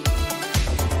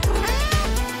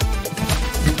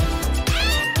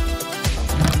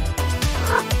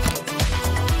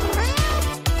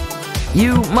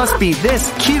 You must be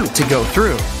this cute to go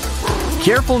through.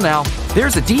 Careful now,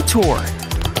 there's a detour.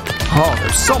 Oh,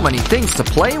 there's so many things to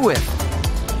play with.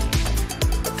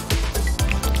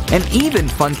 And even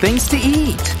fun things to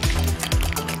eat.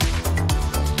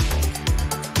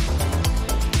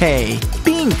 Hey,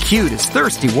 being cute is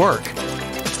thirsty work.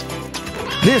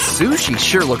 This sushi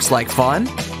sure looks like fun.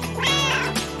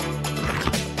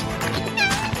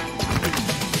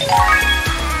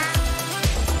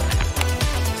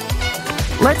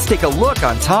 Let's take a look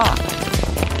on top.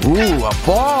 Ooh, a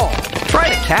ball. Try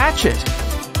to catch it.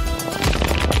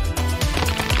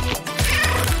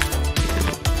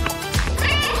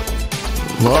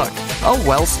 Look, a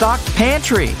well-stocked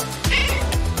pantry.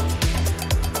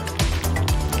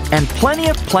 And plenty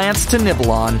of plants to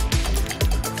nibble on.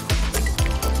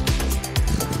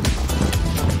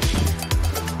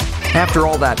 After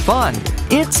all that fun,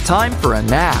 it's time for a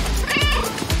nap.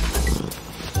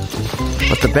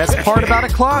 But the best part about a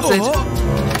closet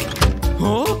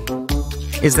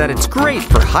is that it's great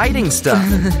for hiding stuff.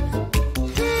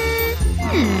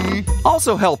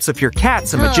 Also helps if your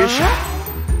cat's a magician.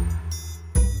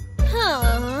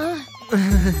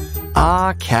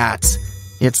 Ah, cats.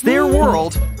 It's their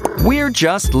world. We're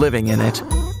just living in it.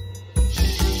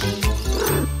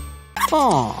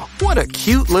 Aw, what a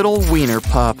cute little wiener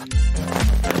pup.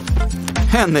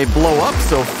 And they blow up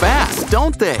so fast,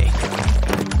 don't they?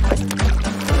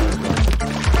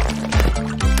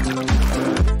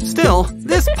 Still,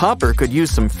 this pupper could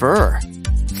use some fur.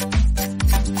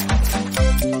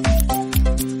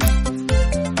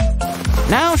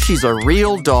 Now she's a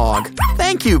real dog.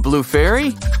 Thank you, Blue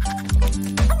Fairy.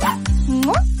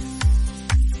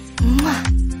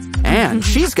 And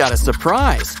she's got a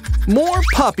surprise. More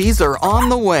puppies are on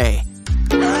the way.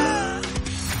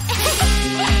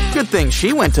 Good thing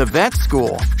she went to vet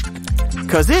school.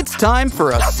 'Cause it's time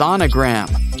for a sonogram.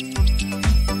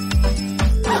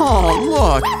 Oh,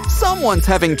 look, someone's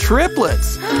having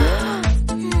triplets.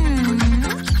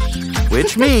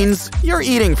 Which means you're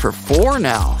eating for 4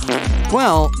 now.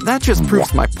 Well, that just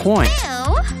proves my point.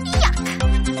 Ew,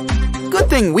 yuck. Good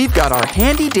thing we've got our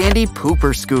handy-dandy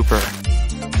pooper scooper.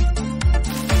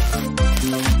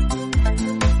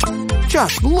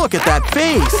 Just look at that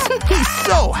face. He's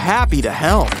so happy to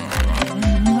help.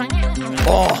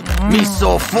 Oh, me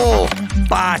so full,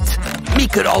 but me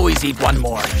could always eat one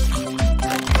more.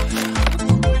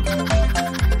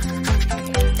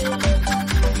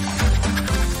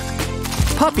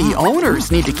 puppy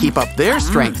owners need to keep up their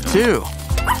strength too.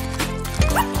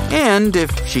 And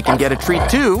if she can get a treat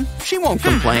too, she won't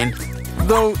complain.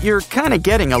 Though you're kind of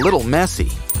getting a little messy.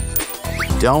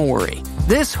 Don't worry,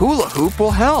 this hula hoop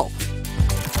will help.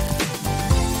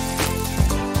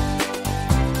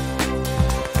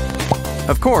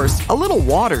 Of course, a little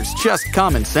water's just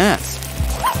common sense.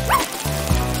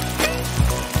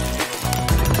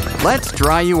 Let's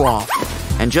dry you off.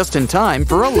 And just in time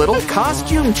for a little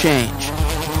costume change.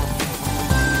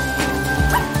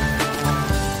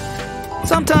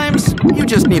 Sometimes you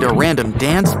just need a random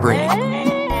dance break.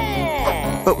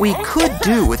 But we could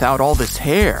do without all this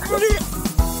hair.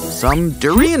 Some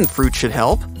durian fruit should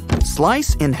help.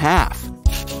 Slice in half.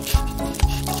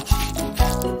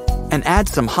 And add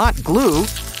some hot glue.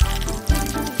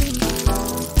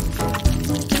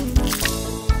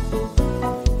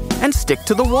 And stick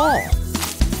to the wall.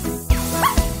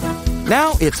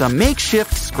 Now it's a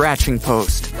makeshift scratching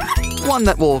post. One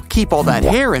that will keep all that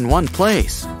hair in one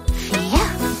place.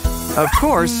 Of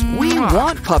course, we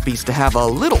want puppies to have a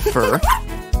little fur.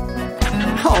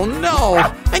 Oh no!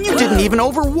 And you didn't even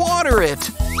overwater it!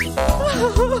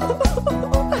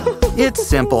 It's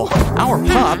simple. Our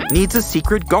pup needs a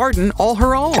secret garden all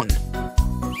her own.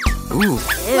 Ooh,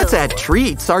 let's add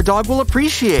treats our dog will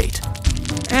appreciate.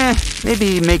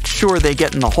 Maybe make sure they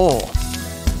get in the hole.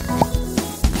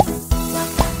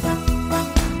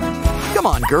 Come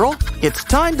on, girl. It's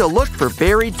time to look for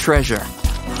buried treasure.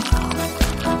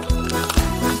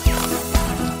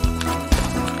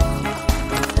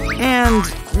 And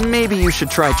maybe you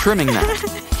should try trimming that.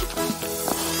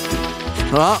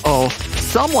 Uh-oh,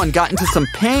 someone got into some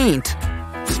paint.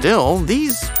 Still,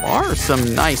 these are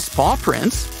some nice paw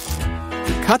prints.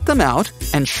 Cut them out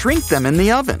and shrink them in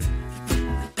the oven.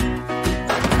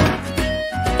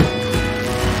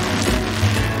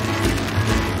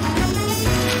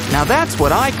 Now that's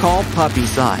what I call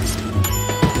puppy-sized.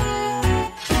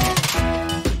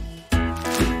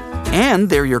 And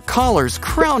they're your collar's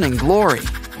crowning glory.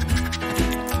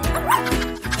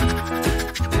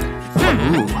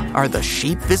 Ooh, are the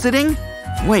sheep visiting?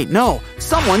 Wait, no,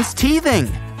 someone's teething.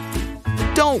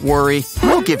 Don't worry,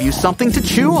 we'll give you something to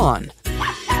chew on.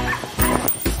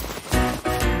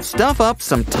 Stuff up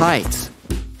some tights.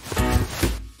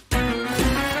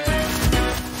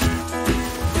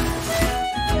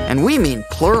 And we mean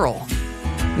plural.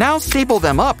 Now staple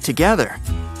them up together.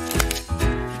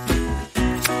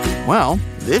 Well,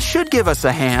 this should give us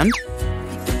a hand.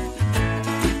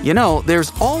 You know,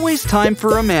 there's always time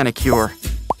for a manicure.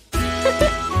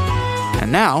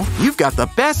 And now, you've got the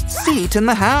best seat in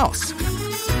the house.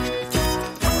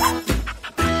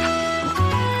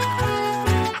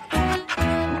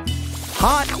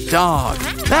 Hot dog.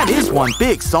 That is one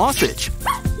big sausage.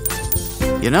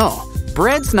 You know,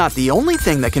 bread's not the only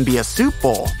thing that can be a soup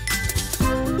bowl.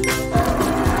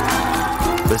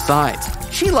 Besides,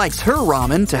 she likes her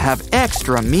ramen to have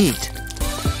extra meat.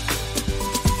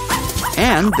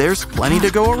 And there's plenty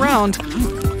to go around.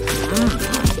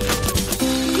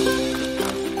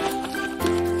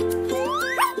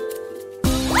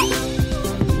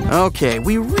 Okay,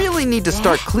 we really need to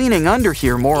start cleaning under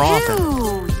here more often.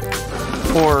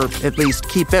 Or at least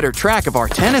keep better track of our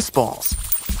tennis balls.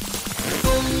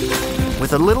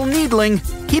 With a little needling,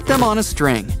 keep them on a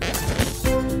string.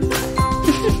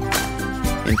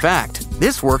 In fact,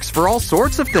 this works for all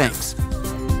sorts of things.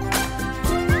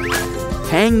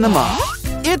 Hang them up.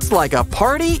 It's like a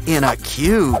party in a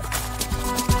cube.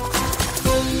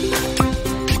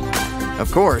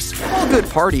 Of course, all good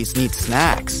parties need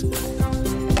snacks.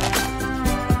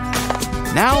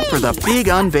 Now for the big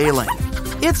unveiling.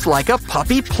 It's like a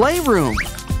puppy playroom.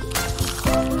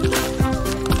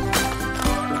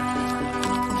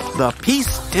 The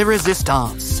piece de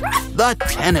resistance, the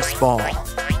tennis ball.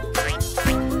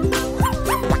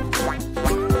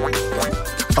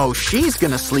 Oh, she's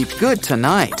gonna sleep good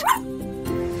tonight.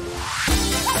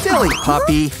 Silly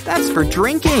puppy, that's for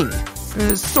drinking.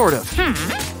 Sort of.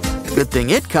 Good thing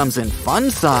it comes in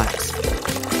fun size.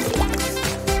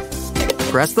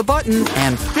 Press the button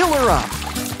and fill her up.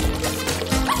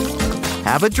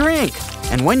 Have a drink.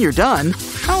 And when you're done,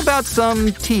 how about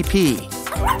some TP?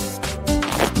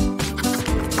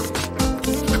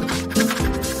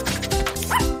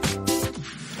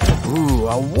 Ooh,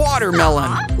 a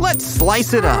watermelon. Let's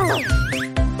slice it up.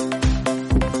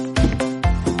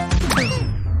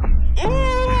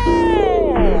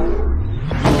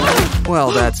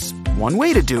 Well, that's one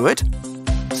way to do it.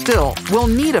 Still, we'll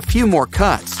need a few more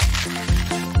cuts.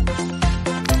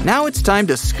 Now it's time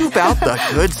to scoop out the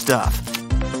good stuff.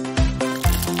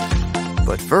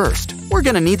 But first, we're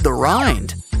gonna need the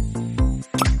rind.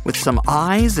 With some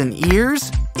eyes and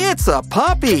ears, it's a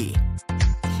puppy!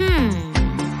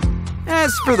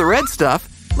 As for the red stuff,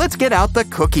 let's get out the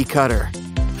cookie cutter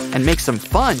and make some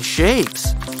fun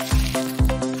shapes.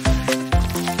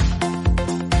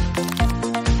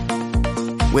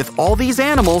 With all these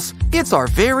animals, it's our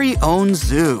very own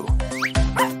zoo.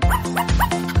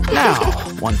 Now,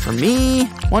 one for me,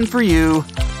 one for you.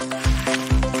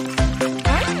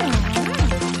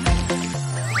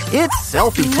 It's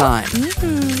selfie time.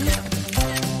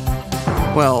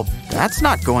 Well, that's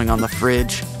not going on the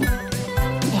fridge.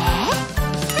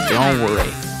 Don't worry.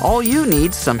 All you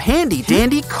need's some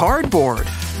handy-dandy cardboard.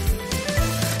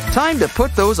 Time to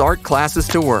put those art classes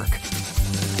to work.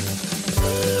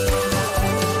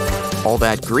 All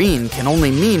that green can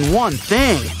only mean one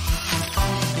thing.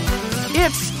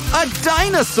 It's a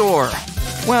dinosaur!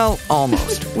 Well,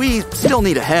 almost. We still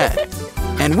need a head.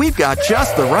 And we've got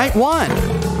just the right one.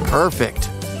 Perfect.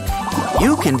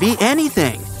 You can be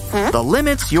anything. The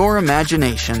limit's your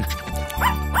imagination.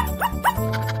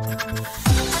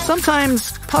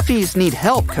 Sometimes puppies need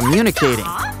help communicating.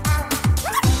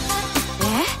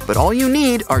 But all you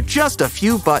need are just a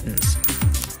few buttons.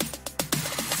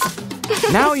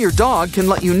 Now your dog can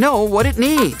let you know what it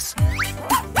needs.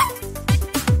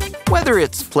 Whether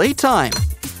it's playtime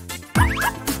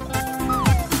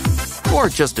or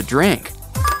just a drink.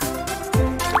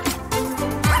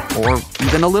 Or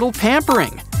even a little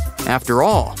pampering. After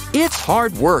all, it's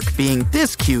hard work being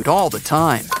this cute all the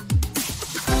time.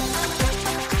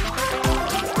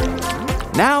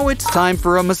 Now it's time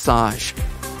for a massage.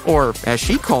 Or, as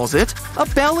she calls it, a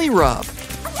belly rub.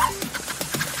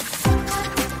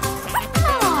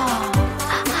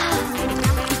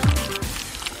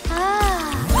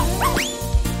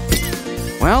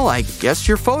 Well, I guess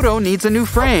your photo needs a new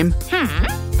frame.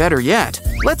 Better yet,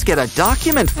 let's get a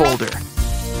document folder.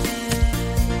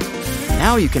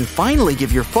 Now you can finally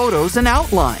give your photos an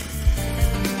outline.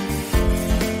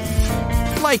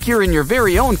 Like you're in your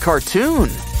very own cartoon.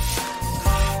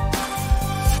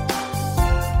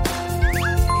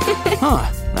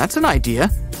 Huh, that's an idea.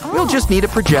 We'll just need a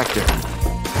projector.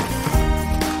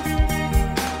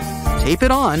 Tape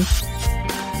it on.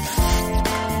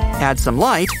 Add some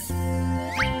light.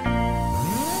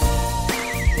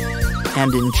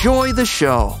 And enjoy the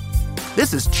show.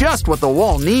 This is just what the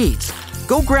wall needs.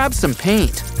 Go grab some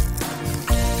paint.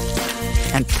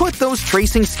 And put those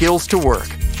tracing skills to work.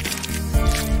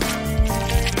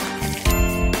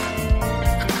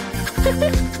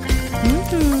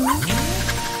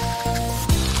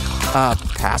 A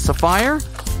pacifier?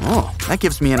 Oh, that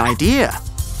gives me an idea.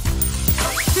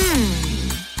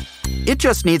 It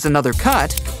just needs another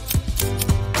cut.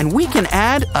 And we can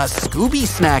add a Scooby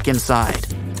snack inside.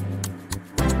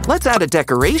 Let's add a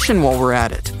decoration while we're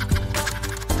at it.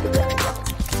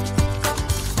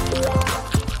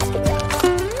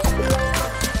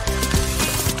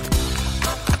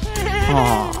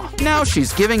 Aw, now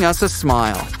she's giving us a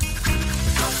smile.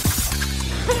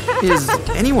 Is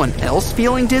anyone else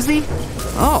feeling dizzy?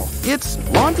 Oh, it's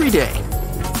laundry day.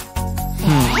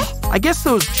 I guess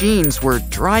those jeans were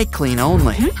dry clean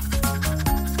only.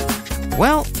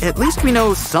 Well, at least we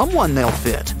know someone they'll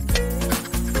fit.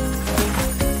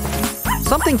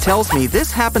 Something tells me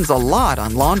this happens a lot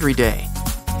on laundry day.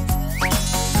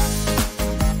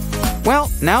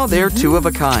 Well, now they're two of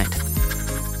a kind.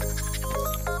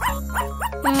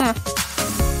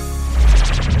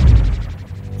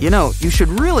 You know, you should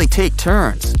really take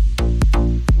turns.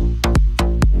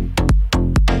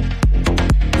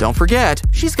 Don't forget,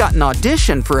 she's got an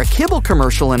audition for a kibble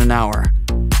commercial in an hour.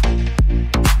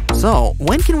 So,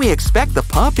 when can we expect the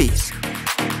puppies?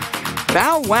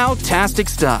 Bow wow-tastic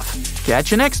stuff.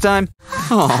 Catch you next time.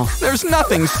 Oh, there's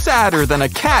nothing sadder than a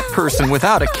cat person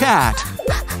without a cat.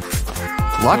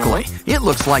 Luckily, it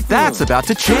looks like that's about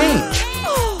to change.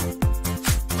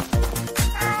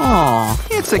 Oh,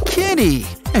 it's a kitty.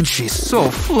 And she's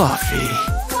so fluffy.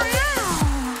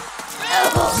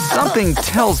 Something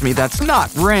tells me that's not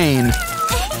rain.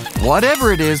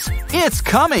 Whatever it is, it's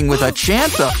coming with a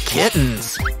chance of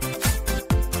kittens.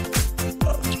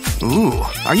 Ooh,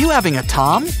 are you having a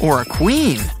Tom or a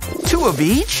Queen? Two of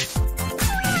each?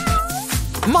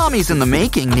 Mommies in the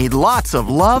making need lots of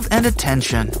love and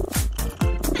attention.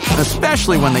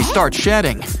 Especially when they start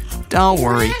shedding. Don't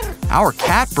worry, our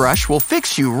cat brush will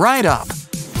fix you right up.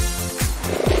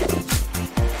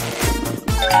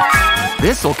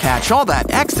 This'll catch all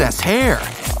that excess hair.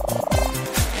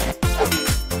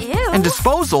 And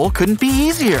disposal couldn't be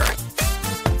easier.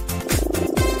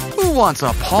 Who wants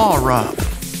a paw rub?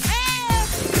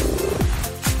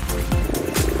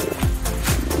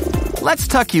 Let's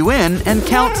tuck you in and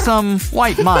count some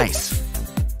white mice.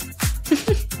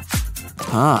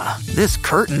 This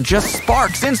curtain just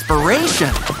sparks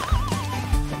inspiration.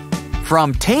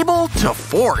 From table to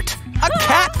fort, a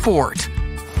cat fort.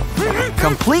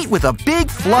 Complete with a big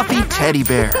fluffy teddy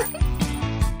bear.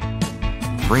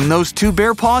 Bring those two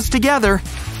bear paws together.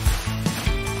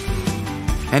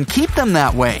 And keep them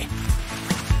that way.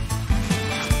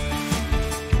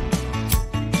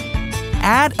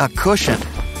 Add a cushion.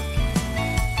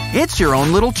 It's your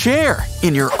own little chair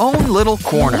in your own little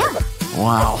corner.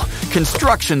 Wow,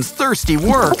 construction's thirsty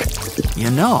work,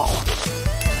 you know.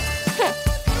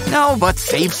 No, but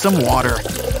save some water.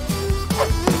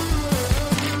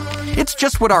 It's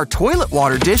just what our toilet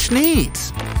water dish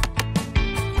needs.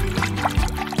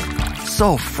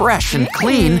 So fresh and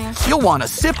clean, you'll want a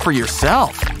sip for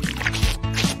yourself.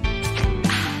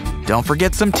 Don't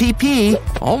forget some TP,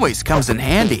 always comes in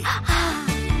handy.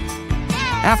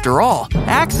 After all,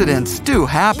 accidents do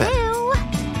happen.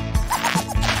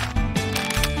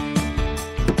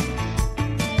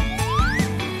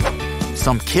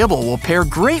 Some kibble will pair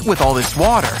great with all this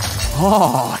water.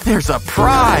 Oh, there's a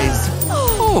prize!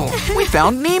 Oh, we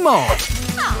found Nemo!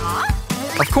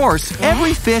 Of course,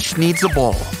 every fish needs a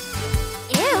bowl.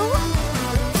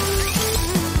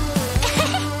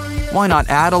 Why not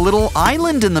add a little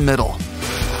island in the middle?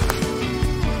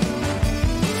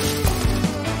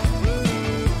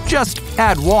 Just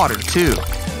add water, too.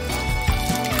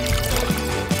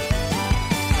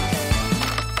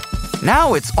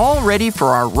 Now it's all ready for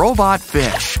our robot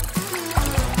fish.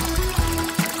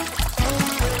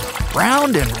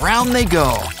 Round and round they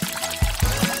go.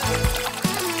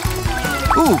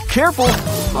 Ooh, careful!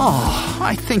 Oh,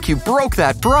 I think you broke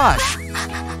that brush.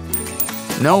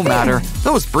 No matter,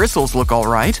 those bristles look all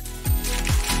right.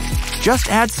 Just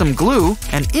add some glue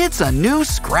and it's a new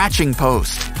scratching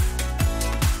post.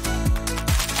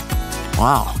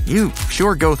 Wow, you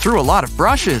sure go through a lot of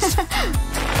brushes.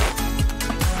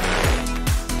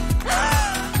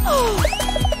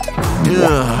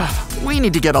 Ugh, we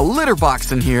need to get a litter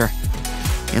box in here.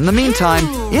 In the meantime,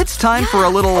 it's time for a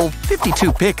little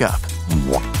 52 pickup.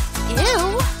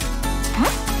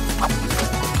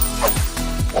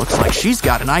 Looks like she's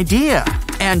got an idea.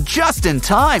 And just in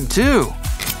time, too.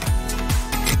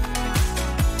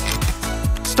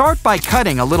 Start by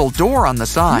cutting a little door on the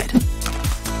side.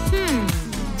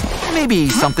 Maybe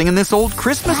something in this old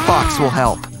Christmas box will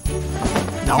help.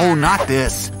 No, not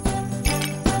this.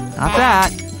 Not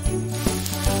that.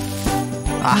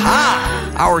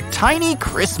 Aha! Our tiny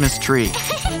Christmas tree.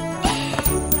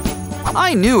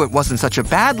 I knew it wasn't such a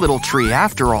bad little tree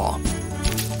after all.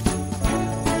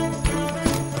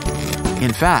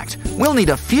 In fact, we'll need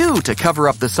a few to cover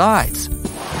up the sides.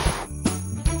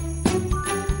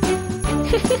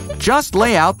 Just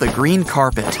lay out the green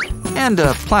carpet and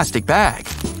a plastic bag.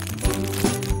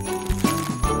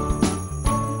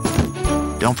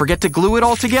 Don't forget to glue it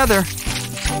all together.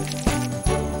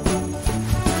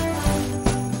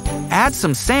 Add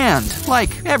some sand,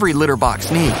 like every litter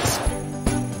box needs.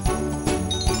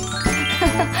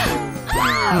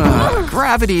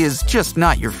 Gravity is just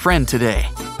not your friend today.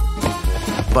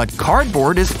 But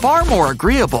cardboard is far more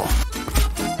agreeable.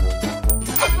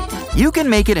 You can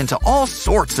make it into all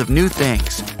sorts of new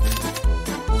things.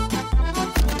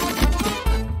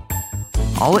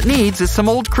 All it needs is some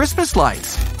old Christmas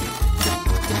lights.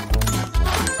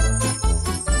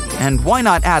 And why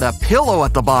not add a pillow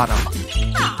at the bottom?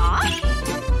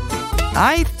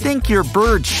 I think your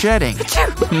bird's shedding.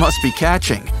 Must be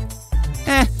catching.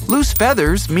 Loose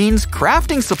feathers means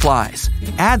crafting supplies.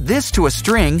 Add this to a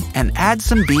string and add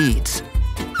some beads.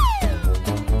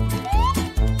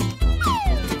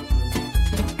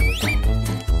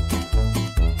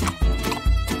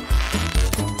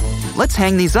 Let's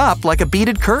hang these up like a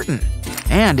beaded curtain.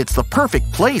 And it's the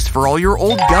perfect place for all your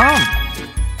old gum.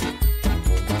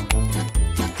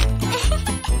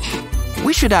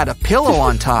 We should add a pillow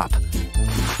on top.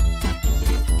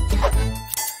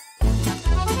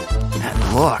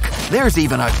 And look, there's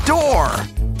even a door!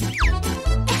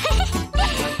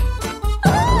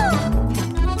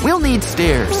 We'll need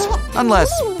stairs,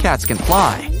 unless cats can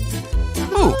fly.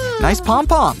 Ooh, nice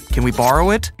pom-pom. Can we borrow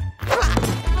it?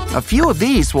 A few of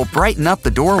these will brighten up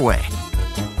the doorway.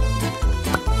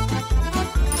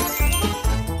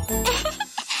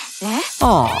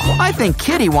 Oh, I think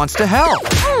Kitty wants to help.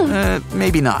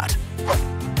 Maybe not.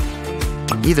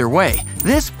 Either way,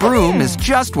 this broom is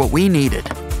just what we needed.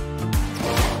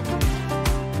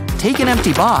 Take an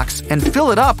empty box and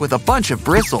fill it up with a bunch of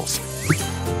bristles.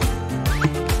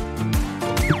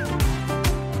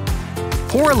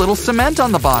 Pour a little cement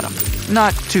on the bottom,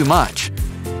 not too much.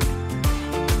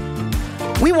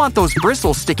 We want those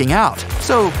bristles sticking out,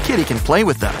 so Kitty can play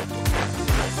with them.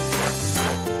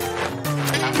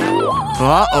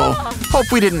 Uh-oh.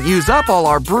 Hope we didn't use up all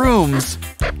our brooms.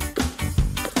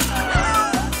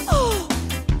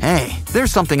 Hey,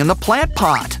 there's something in the plant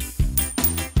pot.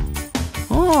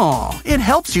 Oh, it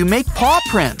helps you make paw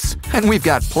prints. And we've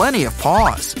got plenty of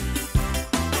paws.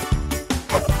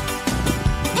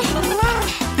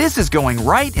 This is going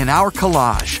right in our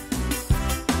collage.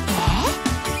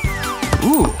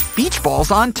 Ooh, beach balls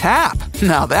on tap.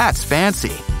 Now that's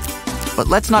fancy. But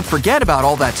let's not forget about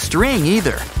all that string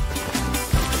either.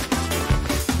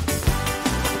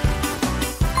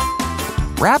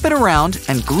 Wrap it around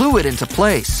and glue it into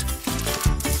place.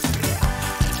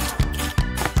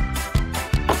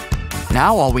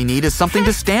 Now all we need is something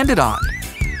to stand it on.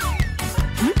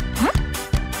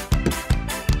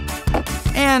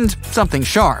 And something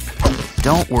sharp.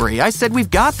 Don't worry, I said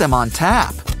we've got them on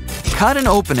tap. Cut an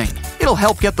opening. It'll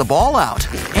help get the ball out.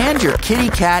 And your kitty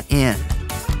cat in.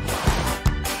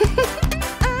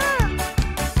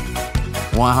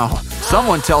 Wow,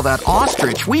 someone tell that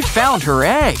ostrich we found her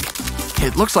egg.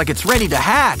 It looks like it's ready to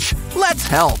hatch. Let's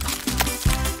help.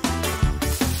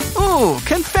 Ooh,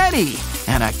 confetti.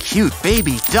 And a cute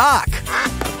baby duck.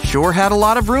 Sure had a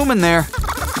lot of room in there.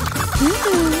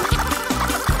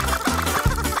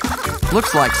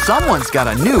 Looks like someone's got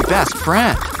a new best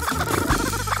friend.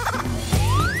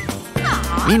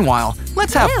 Meanwhile,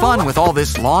 let's have fun with all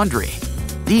this laundry.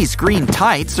 These green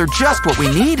tights are just what we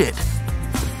needed.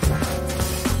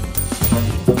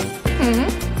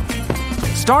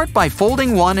 Start by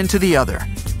folding one into the other.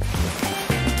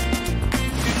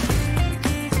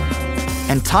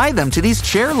 And tie them to these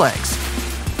chair legs.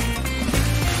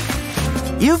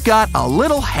 You've got a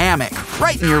little hammock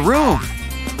right in your room.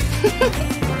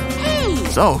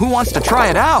 So, who wants to try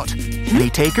it out? Any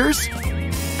takers?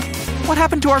 What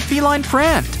happened to our feline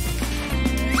friend?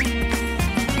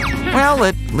 Well,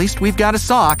 at least we've got a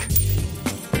sock.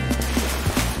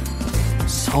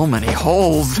 So many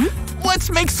holes.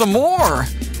 Let's make some more.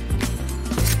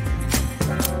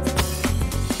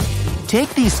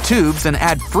 Take these tubes and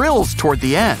add frills toward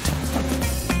the end.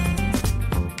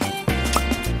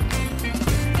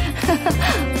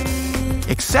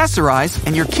 Accessorize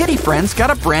and your kitty friend's got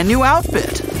a brand new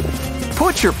outfit.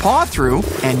 Put your paw through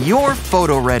and you're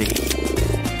photo ready.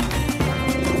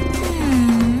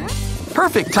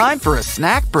 Perfect time for a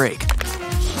snack break.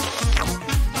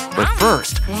 But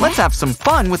first, let's have some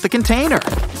fun with the container.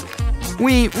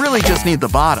 We really just need the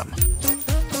bottom.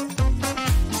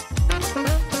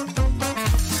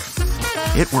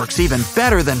 It works even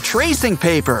better than tracing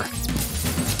paper.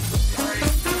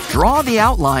 Draw the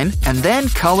outline and then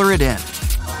color it in.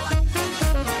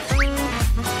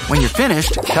 When you're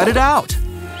finished, cut it out.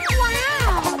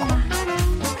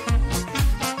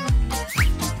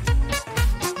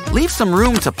 Leave some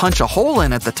room to punch a hole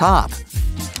in at the top.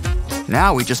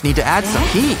 Now we just need to add some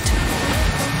heat.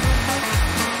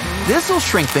 This'll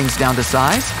shrink things down to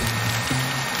size.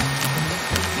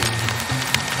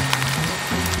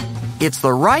 It's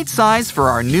the right size for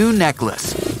our new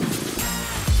necklace.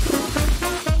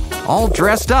 All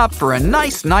dressed up for a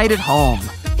nice night at home.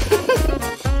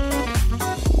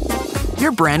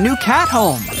 Your brand new cat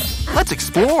home. Let's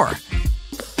explore.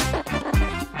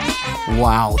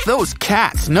 Wow, those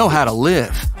cats know how to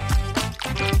live.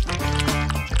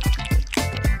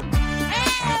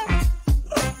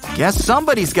 Guess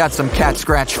somebody's got some cat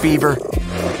scratch fever.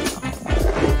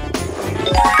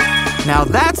 Now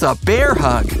that's a bear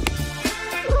hug.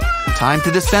 Time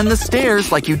to descend the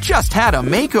stairs like you just had a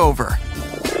makeover.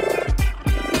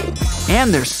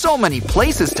 And there's so many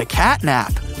places to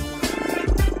catnap.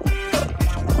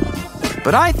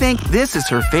 But I think this is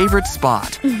her favorite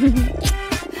spot.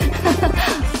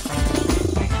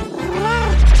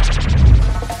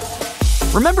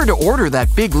 Remember to order that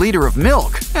big liter of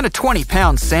milk and a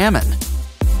 20-pound salmon.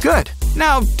 Good.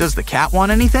 Now, does the cat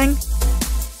want anything?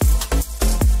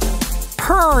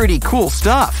 Pretty cool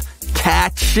stuff.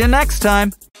 Catch you next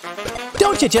time.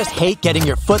 Don't you just hate getting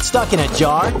your foot stuck in a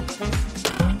jar?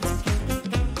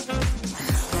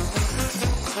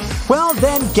 Well,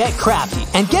 then get crafty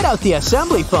and get out the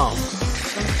assembly foam.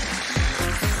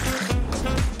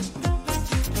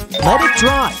 Let it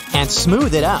dry and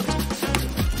smooth it out.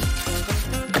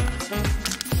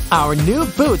 Our new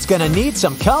boot's gonna need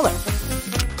some color.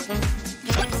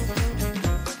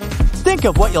 Think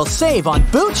of what you'll save on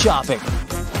boot shopping.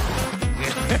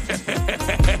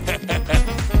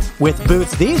 With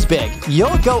boots these big,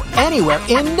 you'll go anywhere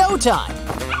in no time.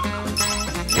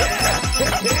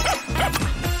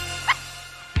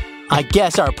 I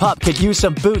guess our pup could use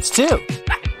some boots too.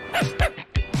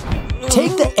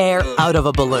 Take the air out of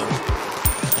a balloon.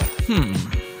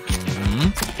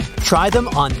 Try them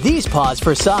on these paws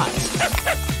for size.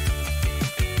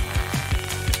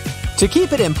 To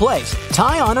keep it in place,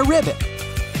 tie on a ribbon.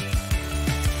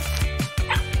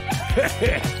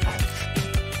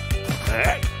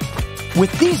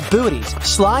 With these booties,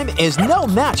 slime is no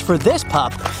match for this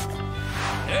pup.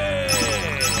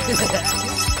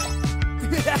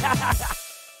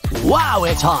 Wow,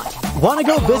 it's hot! Want to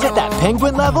go visit that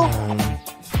penguin level?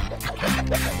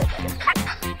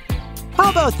 How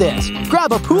about this?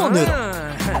 Grab a pool noodle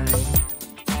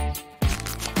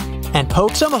and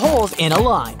poke some holes in a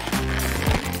line.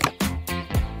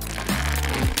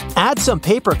 Add some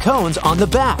paper cones on the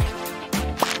back.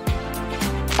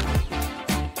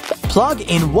 Plug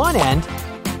in one end,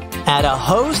 add a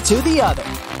hose to the other.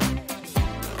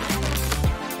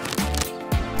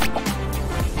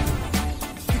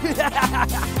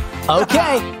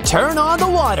 Okay, turn on the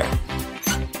water.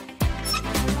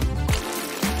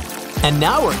 And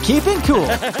now we're keeping cool.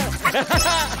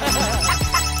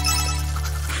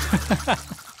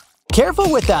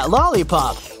 Careful with that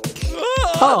lollipop.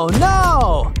 Oh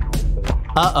no!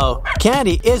 Uh-oh,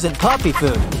 candy isn't puppy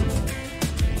food.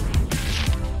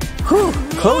 Whew,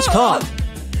 close call.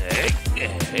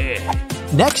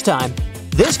 Next time,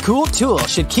 this cool tool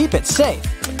should keep it safe.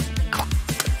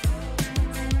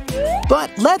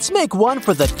 But let's make one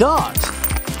for the dogs.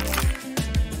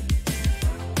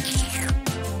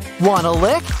 Want a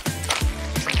lick?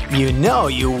 You know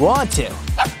you want to.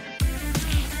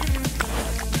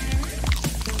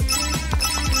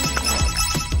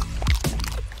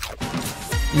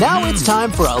 Now it's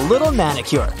time for a little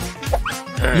manicure.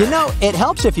 You know, it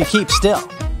helps if you keep still.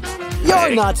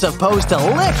 You're not supposed to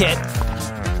lick it.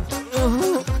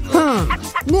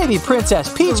 Maybe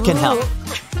Princess Peach can help.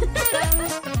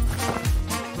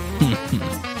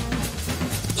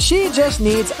 She just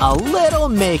needs a little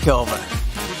makeover.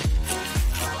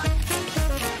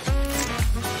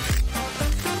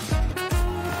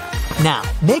 Now,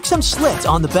 make some slits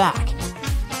on the back.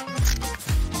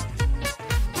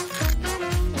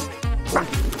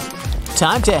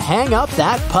 Time to hang up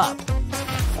that pup.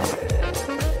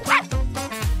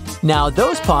 Now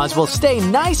those paws will stay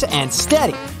nice and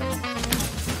steady.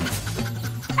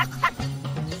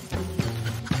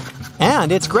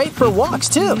 And it's great for walks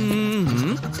too.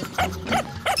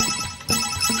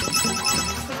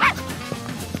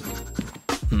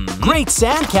 Great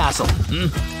sandcastle.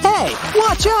 Hey,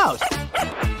 watch out!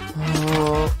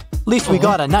 At least we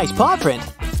got a nice paw print.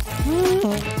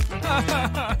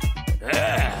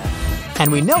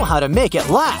 And we know how to make it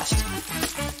last.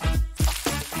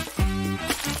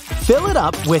 Fill it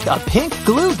up with a pink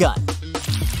glue gun.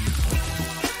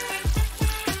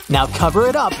 Now cover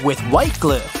it up with white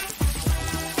glue.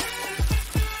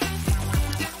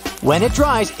 When it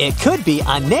dries, it could be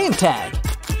a name tag.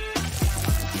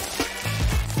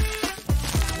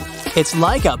 It's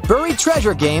like a buried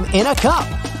treasure game in a cup.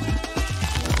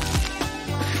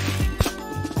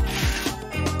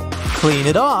 Clean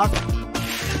it off.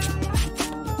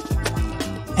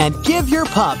 And give your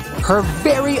pup her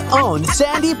very own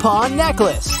sandy paw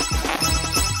necklace.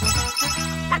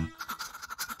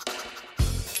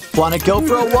 Want to go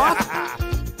for a walk?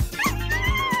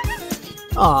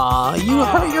 Aw, you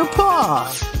hurt your paw.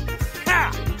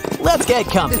 Let's get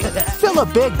comfy. Fill a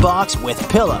big box with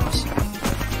pillows.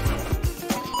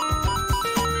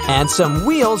 And some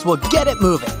wheels will get it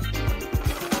moving.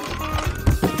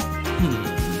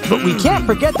 But we can't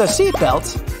forget the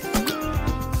seatbelts.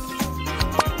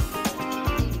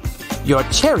 Your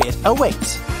chariot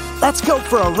awaits. Let's go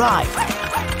for a ride.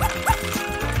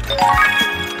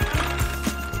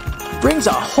 Brings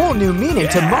a whole new meaning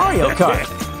to Mario Kart.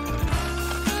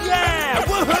 Yeah!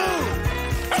 Woohoo!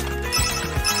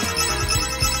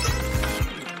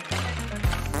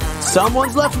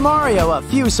 Someone's left Mario a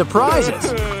few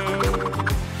surprises.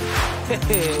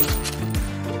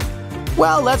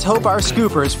 Well, let's hope our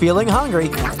scooper's feeling hungry.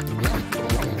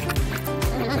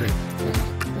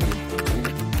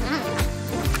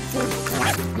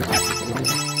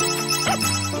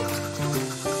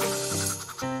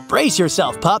 Brace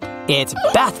yourself, pup. It's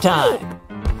bath time.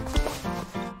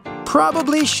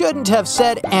 Probably shouldn't have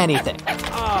said anything.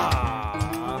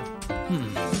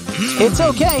 It's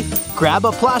okay. Grab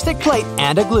a plastic plate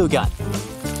and a glue gun.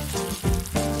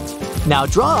 Now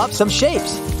draw up some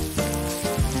shapes.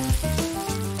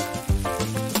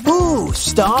 Ooh,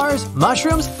 stars,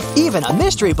 mushrooms, even a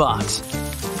mystery box.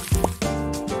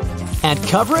 And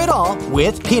cover it all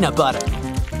with peanut butter.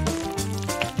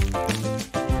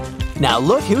 Now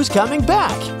look who's coming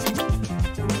back.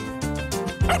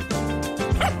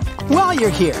 While you're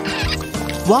here,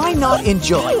 why not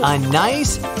enjoy a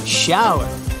nice shower?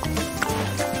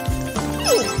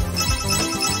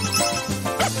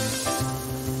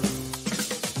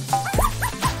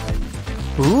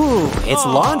 Ooh, it's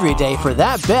laundry day for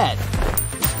that bed.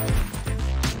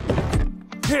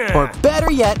 Or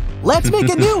better yet, let's make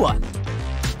a new one.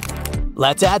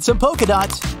 Let's add some polka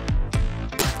dots.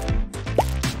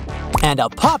 And a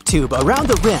pop tube around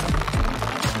the rim.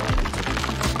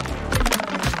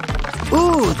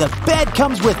 Ooh, the bed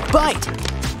comes with bite.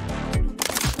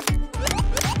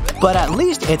 But at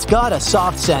least it's got a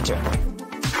soft center.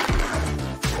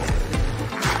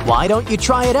 Why don't you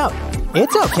try it out?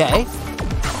 It's okay.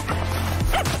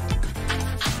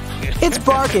 Its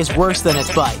bark is worse than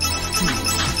its bite.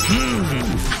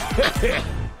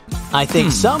 I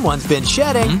think someone's been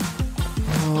shedding.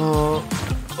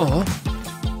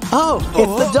 Oh,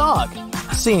 it's the dog.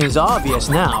 Seems obvious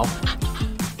now.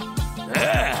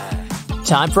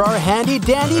 Time for our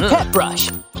handy-dandy pet brush.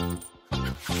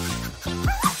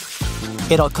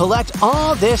 It'll collect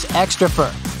all this extra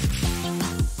fur.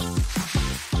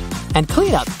 And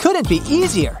cleanup couldn't be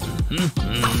easier.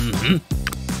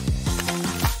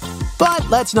 But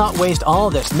let's not waste all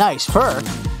this nice fur.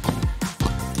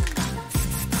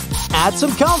 Add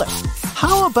some color.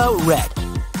 How about red?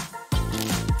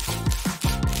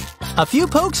 A few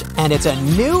pokes and it's a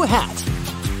new hat.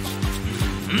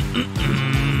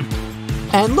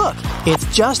 And look, it's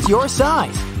just your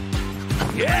size.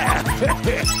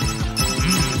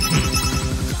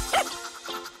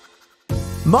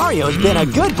 Mario's been a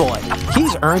good boy.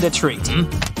 He's earned a treat.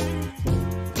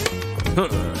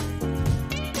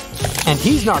 And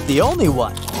he's not the only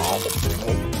one.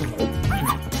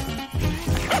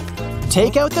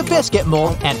 Take out the biscuit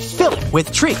mold and fill it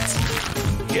with treats.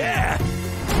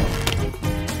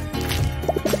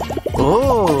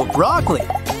 Oh, broccoli.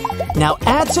 Now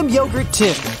add some yogurt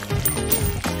too.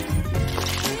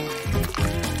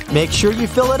 Make sure you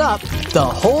fill it up, the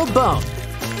whole bone.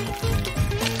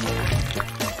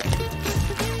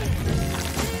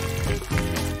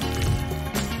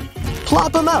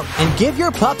 Plop them out and give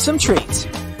your pup some treats.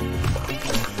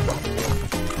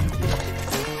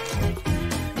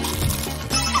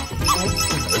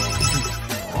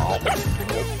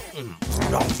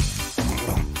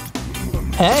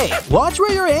 Hey, watch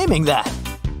where you're aiming that.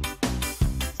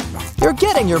 You're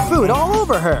getting your food all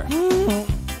over her.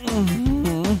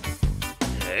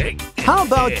 How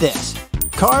about this?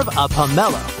 Carve a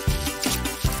pomelo.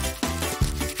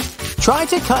 Try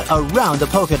to cut around the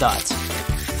polka dots.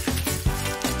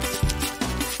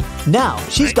 Now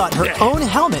she's got her own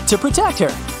helmet to protect her.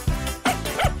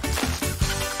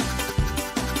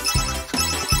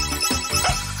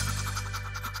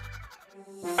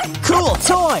 Cool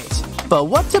toys! But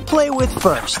what to play with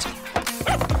first?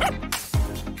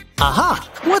 Aha!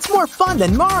 What's more fun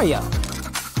than Mario?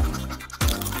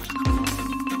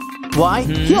 Why,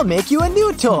 he'll make you a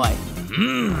new toy.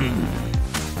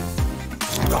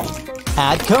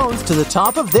 Add cones to the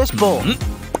top of this bowl.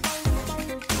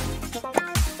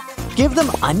 Give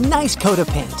them a nice coat of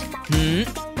paint.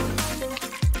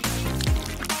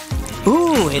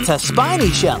 Ooh, it's a spiny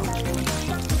shell.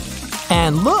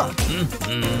 And look!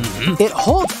 It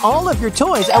holds all of your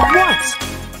toys at once.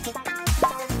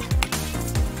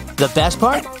 The best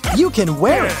part? You can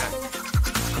wear it.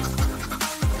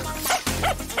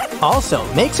 Also,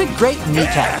 makes a great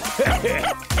kneecap.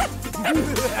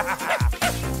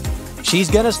 She's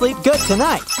gonna sleep good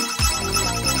tonight.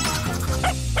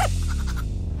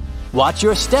 Watch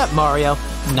your step, Mario.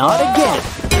 Not again.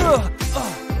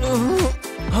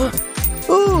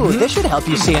 Ooh, this should help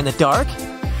you see in the dark.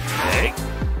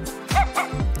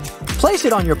 Place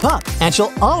it on your pup, and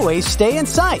she'll always stay in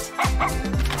sight.